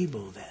we're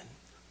able then,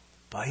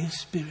 by his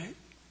Spirit,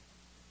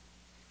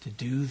 to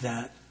do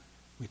that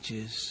which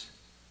is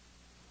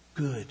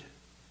good.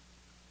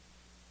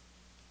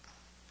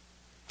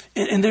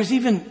 And there's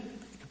even,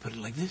 I could put it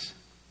like this,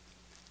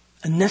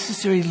 a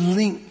necessary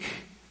link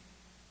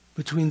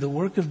between the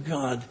work of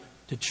God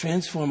to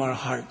transform our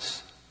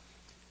hearts,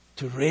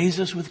 to raise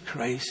us with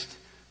Christ,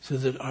 so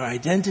that our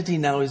identity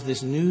now is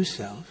this new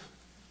self,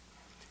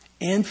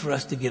 and for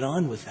us to get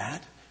on with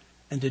that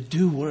and to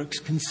do works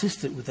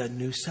consistent with that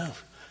new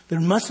self. There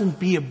mustn't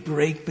be a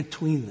break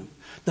between them.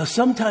 Now,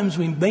 sometimes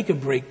we make a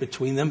break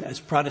between them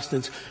as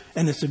Protestants,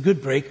 and it's a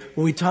good break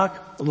when we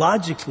talk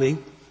logically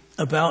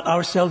about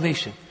our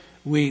salvation.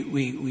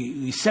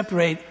 We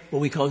separate what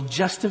we call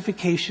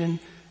justification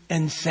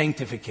and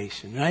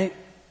sanctification, right?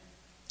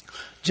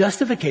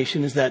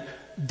 Justification is that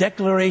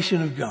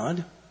declaration of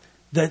God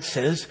that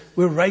says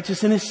we're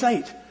righteous in his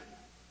sight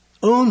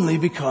only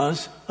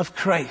because of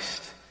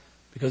Christ,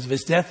 because of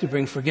his death to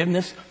bring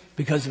forgiveness,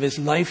 because of his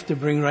life to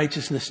bring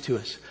righteousness to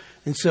us.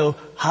 And so,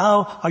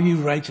 how are you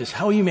righteous?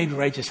 How are you made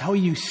righteous? How are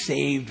you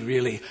saved,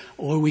 really?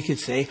 Or we could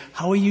say,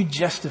 how are you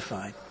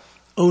justified?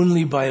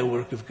 Only by a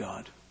work of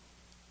God.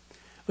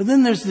 But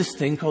then there's this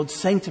thing called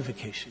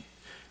sanctification,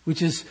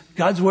 which is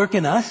God's work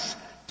in us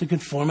to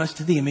conform us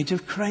to the image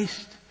of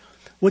Christ.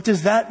 What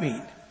does that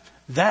mean?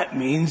 That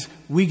means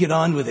we get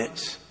on with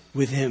it,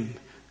 with him.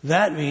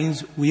 That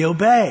means we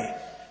obey.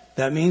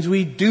 That means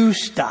we do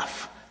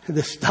stuff,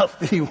 the stuff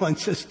that he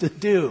wants us to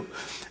do.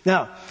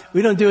 Now,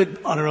 we don't do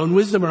it on our own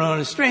wisdom or on our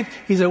own strength.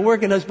 He's at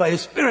work in us by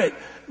his Spirit.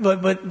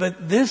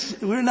 But this,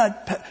 we're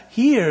not,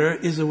 here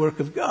is the work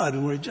of God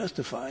and we're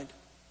justified.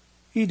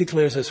 He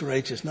declares us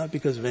righteous, not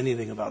because of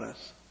anything about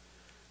us.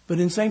 But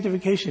in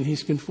sanctification,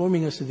 he's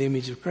conforming us to the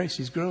image of Christ.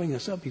 He's growing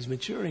us up. He's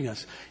maturing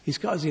us. He's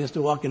causing us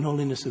to walk in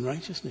holiness and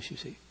righteousness, you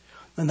see.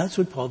 And that's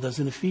what Paul does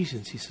in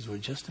Ephesians. He says, we're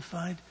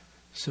justified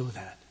so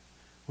that.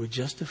 We're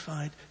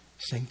justified,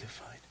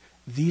 sanctified.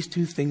 These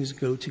two things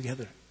go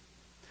together.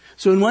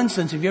 So in one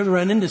sense, if you ever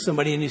run into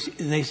somebody and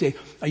they say,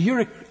 are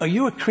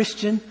you a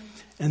Christian?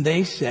 And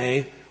they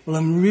say, well,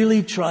 I'm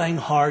really trying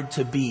hard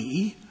to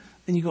be.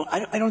 And you go,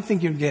 I don't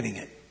think you're getting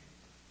it.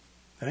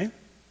 Right?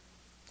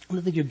 I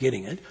don't think you're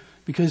getting it.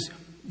 Because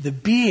the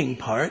being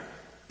part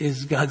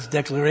is God's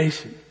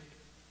declaration.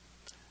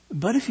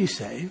 But if you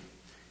say,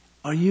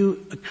 are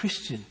you a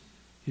Christian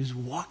who's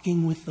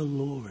walking with the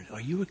Lord?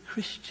 Are you a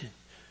Christian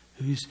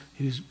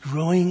who's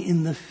growing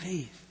in the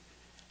faith?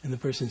 And the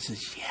person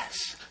says,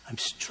 yes, I'm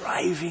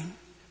striving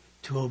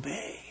to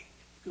obey.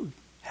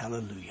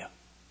 Hallelujah.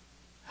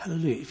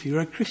 Hallelujah. If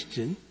you're a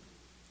Christian,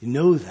 you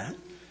know that.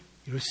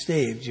 You're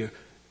saved. You're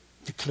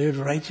declared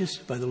righteous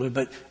by the Lord.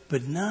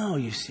 But now,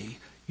 you see,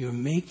 you're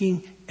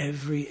making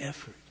every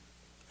effort,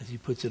 as he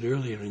puts it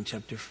earlier in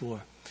chapter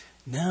 4.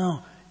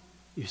 Now,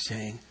 you're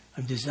saying,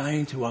 I'm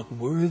desiring to walk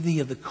worthy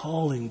of the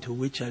calling to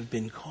which I've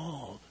been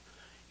called.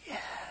 Yes.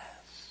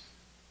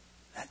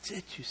 That's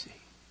it, you see.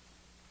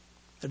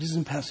 That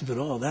isn't passive at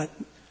all. That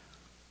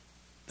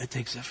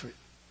takes effort.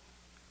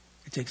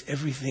 It takes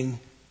everything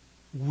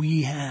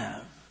we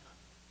have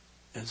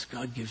as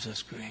God gives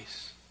us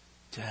grace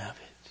to have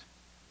it.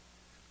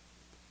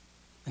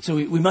 And so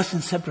we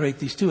mustn't separate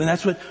these two. And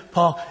that's what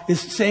Paul is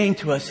saying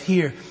to us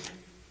here.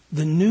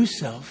 The new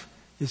self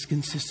is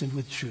consistent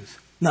with truth.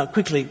 Now,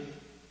 quickly,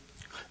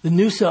 the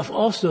new self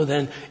also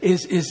then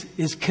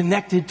is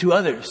connected to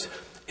others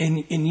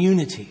in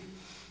unity.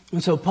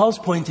 And so Paul's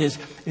point is,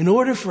 in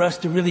order for us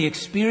to really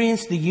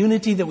experience the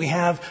unity that we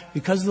have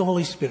because of the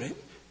Holy Spirit,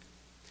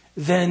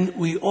 then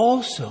we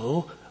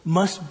also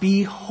must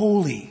be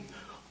holy.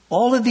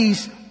 All of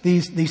these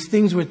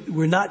things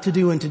we're not to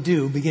do and to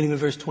do, beginning with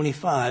verse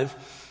 25,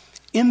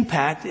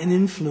 impact and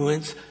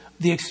influence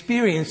the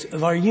experience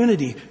of our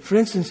unity. For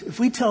instance, if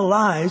we tell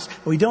lies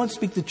or we don't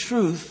speak the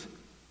truth,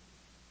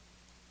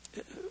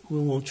 we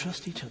won't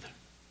trust each other.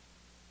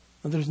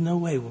 Well, there's no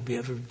way we'll be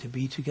ever to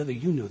be together.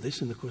 You know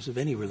this in the course of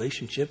any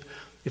relationship.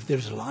 If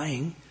there's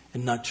lying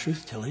and not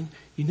truth-telling,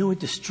 you know it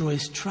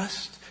destroys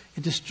trust.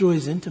 It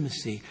destroys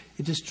intimacy.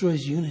 It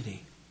destroys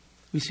unity.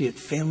 We see it in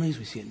families,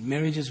 we see it in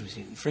marriages, we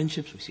see it in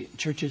friendships, we see it in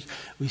churches.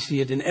 We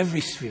see it in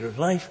every sphere of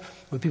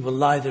life. When people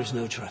lie, there's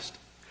no trust.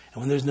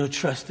 And when there's no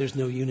trust, there's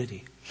no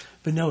unity.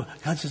 But no,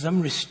 God says,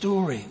 I'm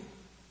restoring,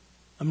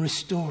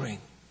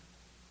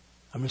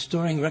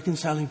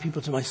 reconciling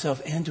people to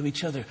myself and to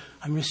each other.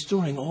 I'm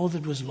restoring all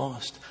that was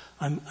lost.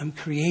 I'm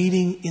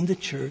creating in the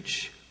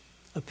church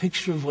a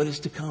picture of what is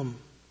to come.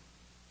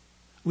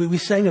 We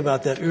sang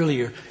about that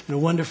earlier in a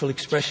wonderful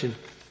expression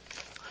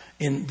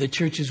in the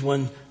church's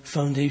one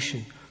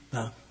foundation.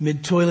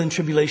 Mid toil and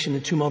tribulation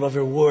and tumult of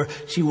her war,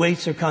 she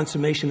waits her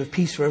consummation of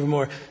peace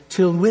forevermore,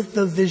 till with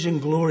the vision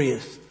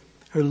glorious,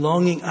 her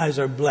longing eyes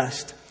are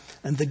blessed,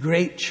 and the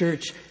great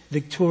church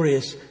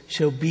victorious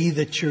shall be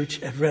the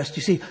church at rest.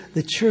 You see,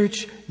 the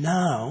church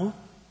now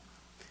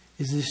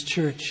is this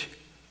church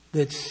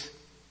that's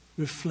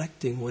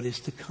reflecting what is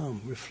to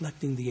come,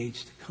 reflecting the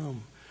age to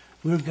come.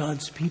 We're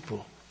God's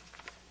people.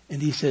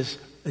 And he says,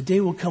 a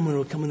day will come when it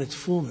will come in its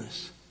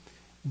fullness.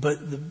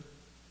 But the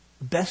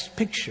best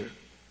picture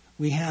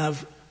we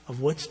have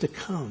of what's to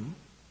come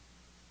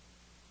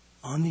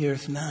on the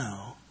earth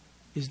now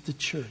is the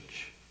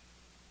church.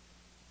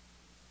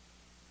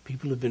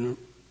 People have been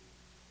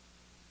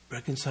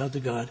reconciled to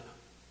God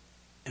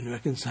and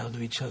reconciled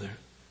to each other.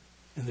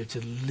 And they're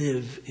to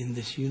live in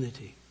this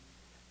unity.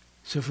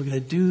 So if we're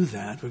going to do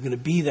that, we're going to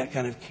be that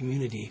kind of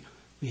community,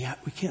 we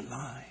can't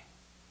lie.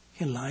 We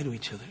can't lie to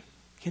each other.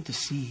 We can't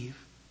deceive.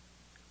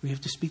 We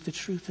have to speak the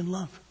truth in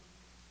love,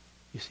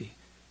 you see.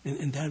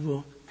 And that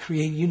will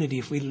create unity.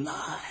 If we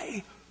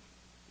lie,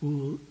 we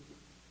will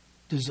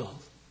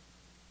dissolve.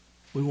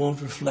 We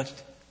won't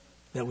reflect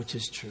that which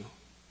is true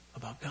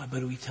about God.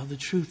 But if we tell the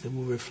truth, then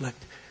we'll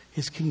reflect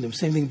His kingdom.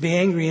 Same thing, be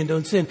angry and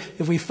don't sin.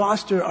 If we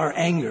foster our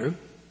anger,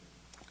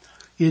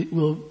 it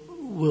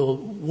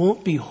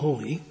won't be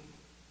holy.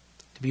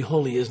 To be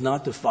holy is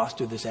not to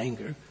foster this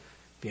anger.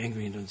 Be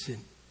angry and don't sin.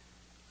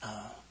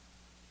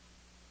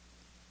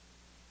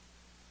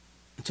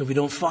 And so if we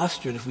don't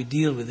foster it, if we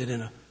deal with it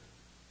in a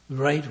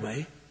right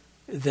way,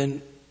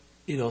 then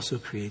it also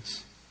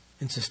creates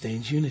and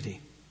sustains unity.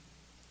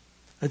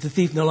 Let the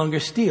thief no longer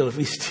steal. If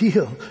we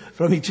steal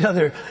from each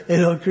other,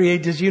 it'll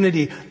create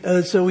disunity.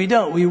 So we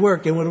don't. We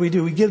work, and what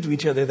do? We give to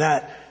each other.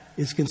 That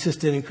is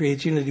consistent and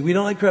creates unity. We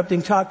don't let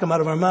corrupting talk come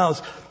out of our mouths.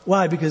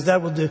 Why? Because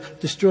that will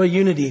destroy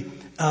unity.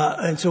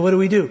 And so what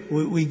do?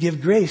 We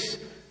give grace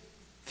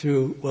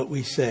through what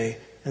we say,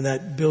 and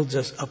that builds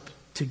us up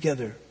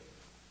together.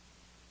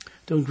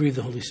 Don't grieve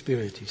the Holy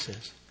Spirit, he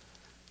says.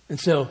 And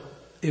so,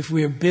 if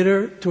we're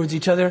bitter towards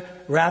each other,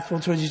 wrathful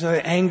towards each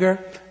other, anger,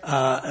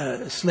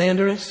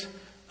 slanderous,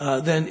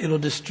 then it'll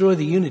destroy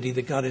the unity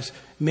that God is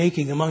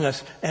making among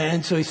us.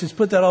 And so he says,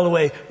 put that all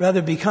away.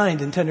 Rather be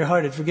kind and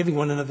tenderhearted, forgiving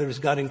one another as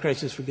God in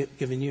Christ has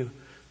forgiven you.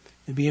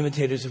 And be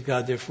imitators of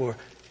God, therefore,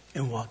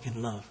 and walk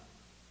in love.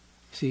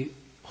 See,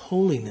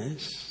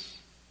 holiness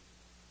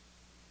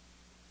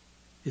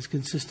is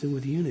consistent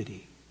with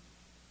unity.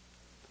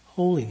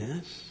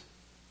 Holiness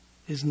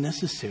is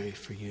necessary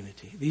for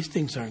unity. These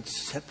things aren't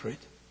separate.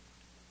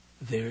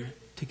 They're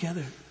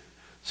together.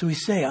 So we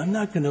say, I'm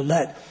not going to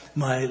let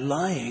my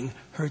lying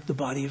hurt the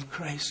body of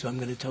Christ, so I'm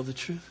going to tell the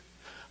truth.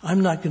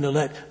 I'm not going to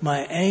let my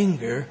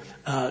anger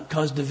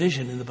cause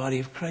division in the body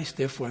of Christ,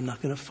 therefore I'm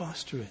not going to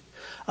foster it.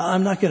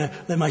 I'm not going to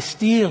let my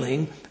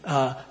stealing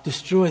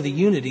destroy the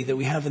unity that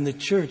we have in the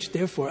church,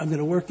 therefore I'm going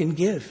to work and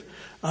give.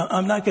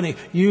 I'm not going to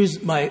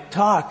use my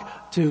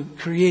talk to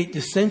create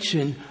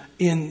dissension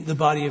in the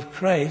body of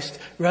Christ.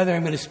 Rather,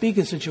 I'm going to speak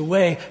in such a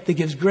way that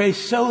gives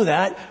grace so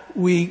that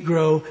we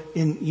grow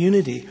in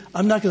unity.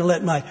 I'm not going to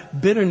let my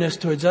bitterness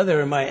towards other,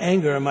 or my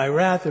anger, or my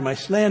wrath, or my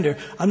slander,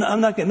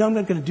 I'm not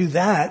going to do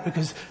that,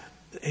 because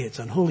A, it's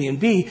unholy, and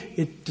B,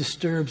 it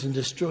disturbs and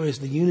destroys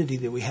the unity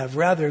that we have.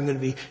 Rather, I'm going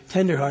to be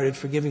tenderhearted,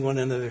 forgiving one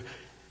another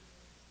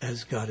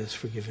as God has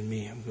forgiven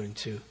me. I'm going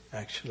to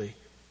actually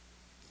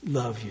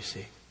love, you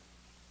see.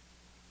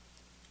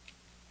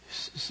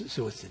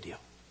 So what's the deal?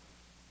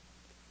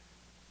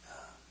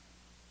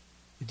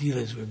 The deal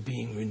is we're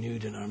being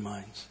renewed in our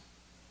minds.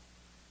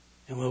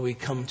 And what we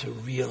come to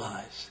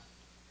realize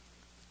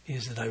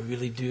is that I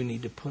really do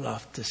need to put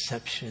off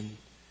deception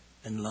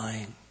and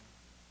lying.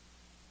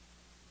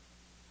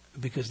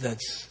 Because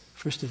that's,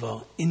 first of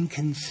all,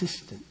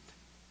 inconsistent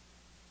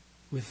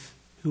with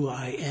who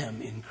I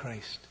am in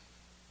Christ.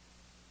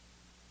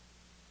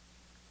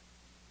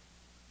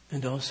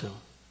 And also,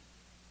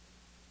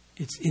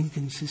 it's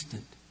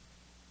inconsistent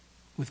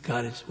with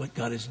what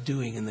God is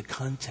doing in the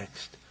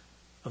context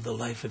of the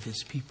life of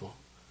His people,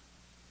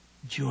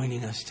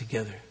 joining us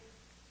together.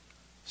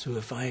 So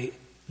if I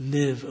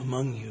live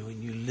among you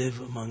and you live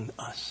among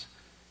us,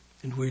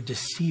 and we're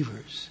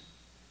deceivers,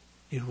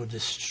 it will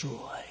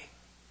destroy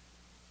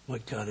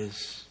what God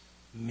is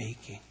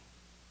making.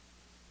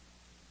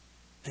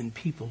 And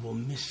people will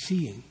miss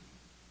seeing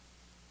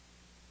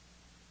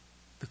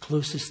the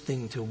closest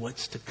thing to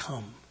what's to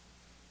come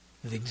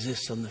that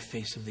exists on the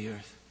face of the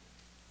earth.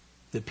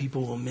 That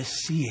people will miss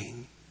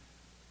seeing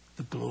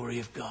the glory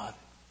of God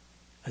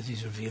as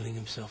He's revealing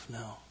Himself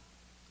now.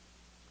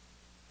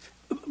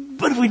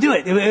 But if we do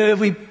it, if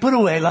we put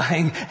away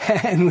lying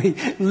and we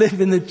live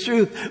in the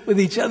truth with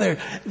each other,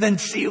 then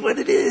see what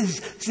it is.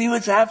 See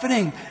what's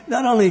happening.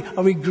 Not only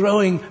are we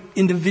growing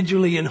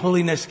individually in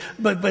holiness,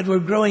 but we're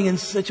growing in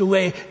such a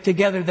way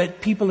together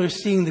that people are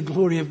seeing the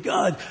glory of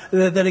God.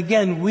 That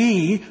again,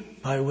 we,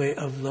 by way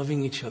of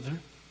loving each other,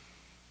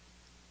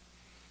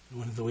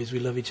 one of the ways we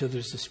love each other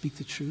is to speak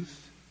the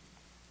truth,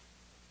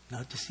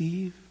 not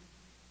deceive.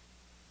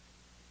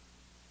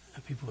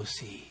 And people will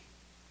see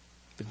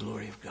the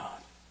glory of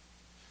God.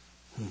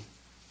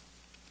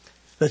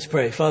 Let's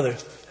pray. Father,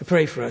 I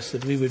pray for us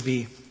that we would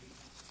be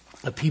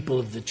a people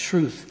of the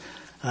truth.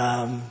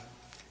 That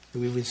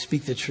we would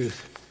speak the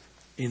truth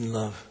in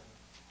love.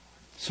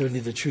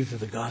 Certainly the truth of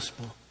the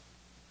gospel.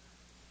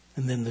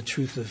 And then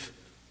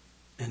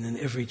and then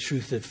every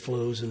truth that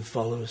flows and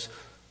follows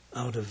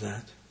out of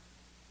that.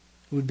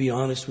 We would be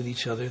honest with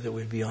each other, that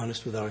we'd be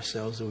honest with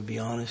ourselves, that we'd be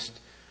honest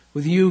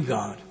with you,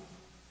 God.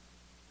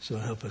 So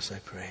help us, I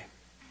pray.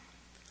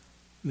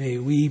 May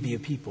we be a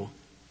people,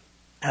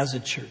 as a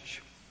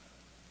church,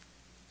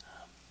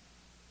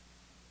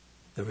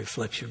 that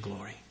reflects your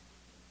glory.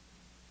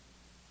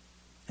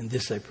 And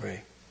this I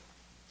pray,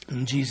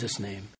 in Jesus' name.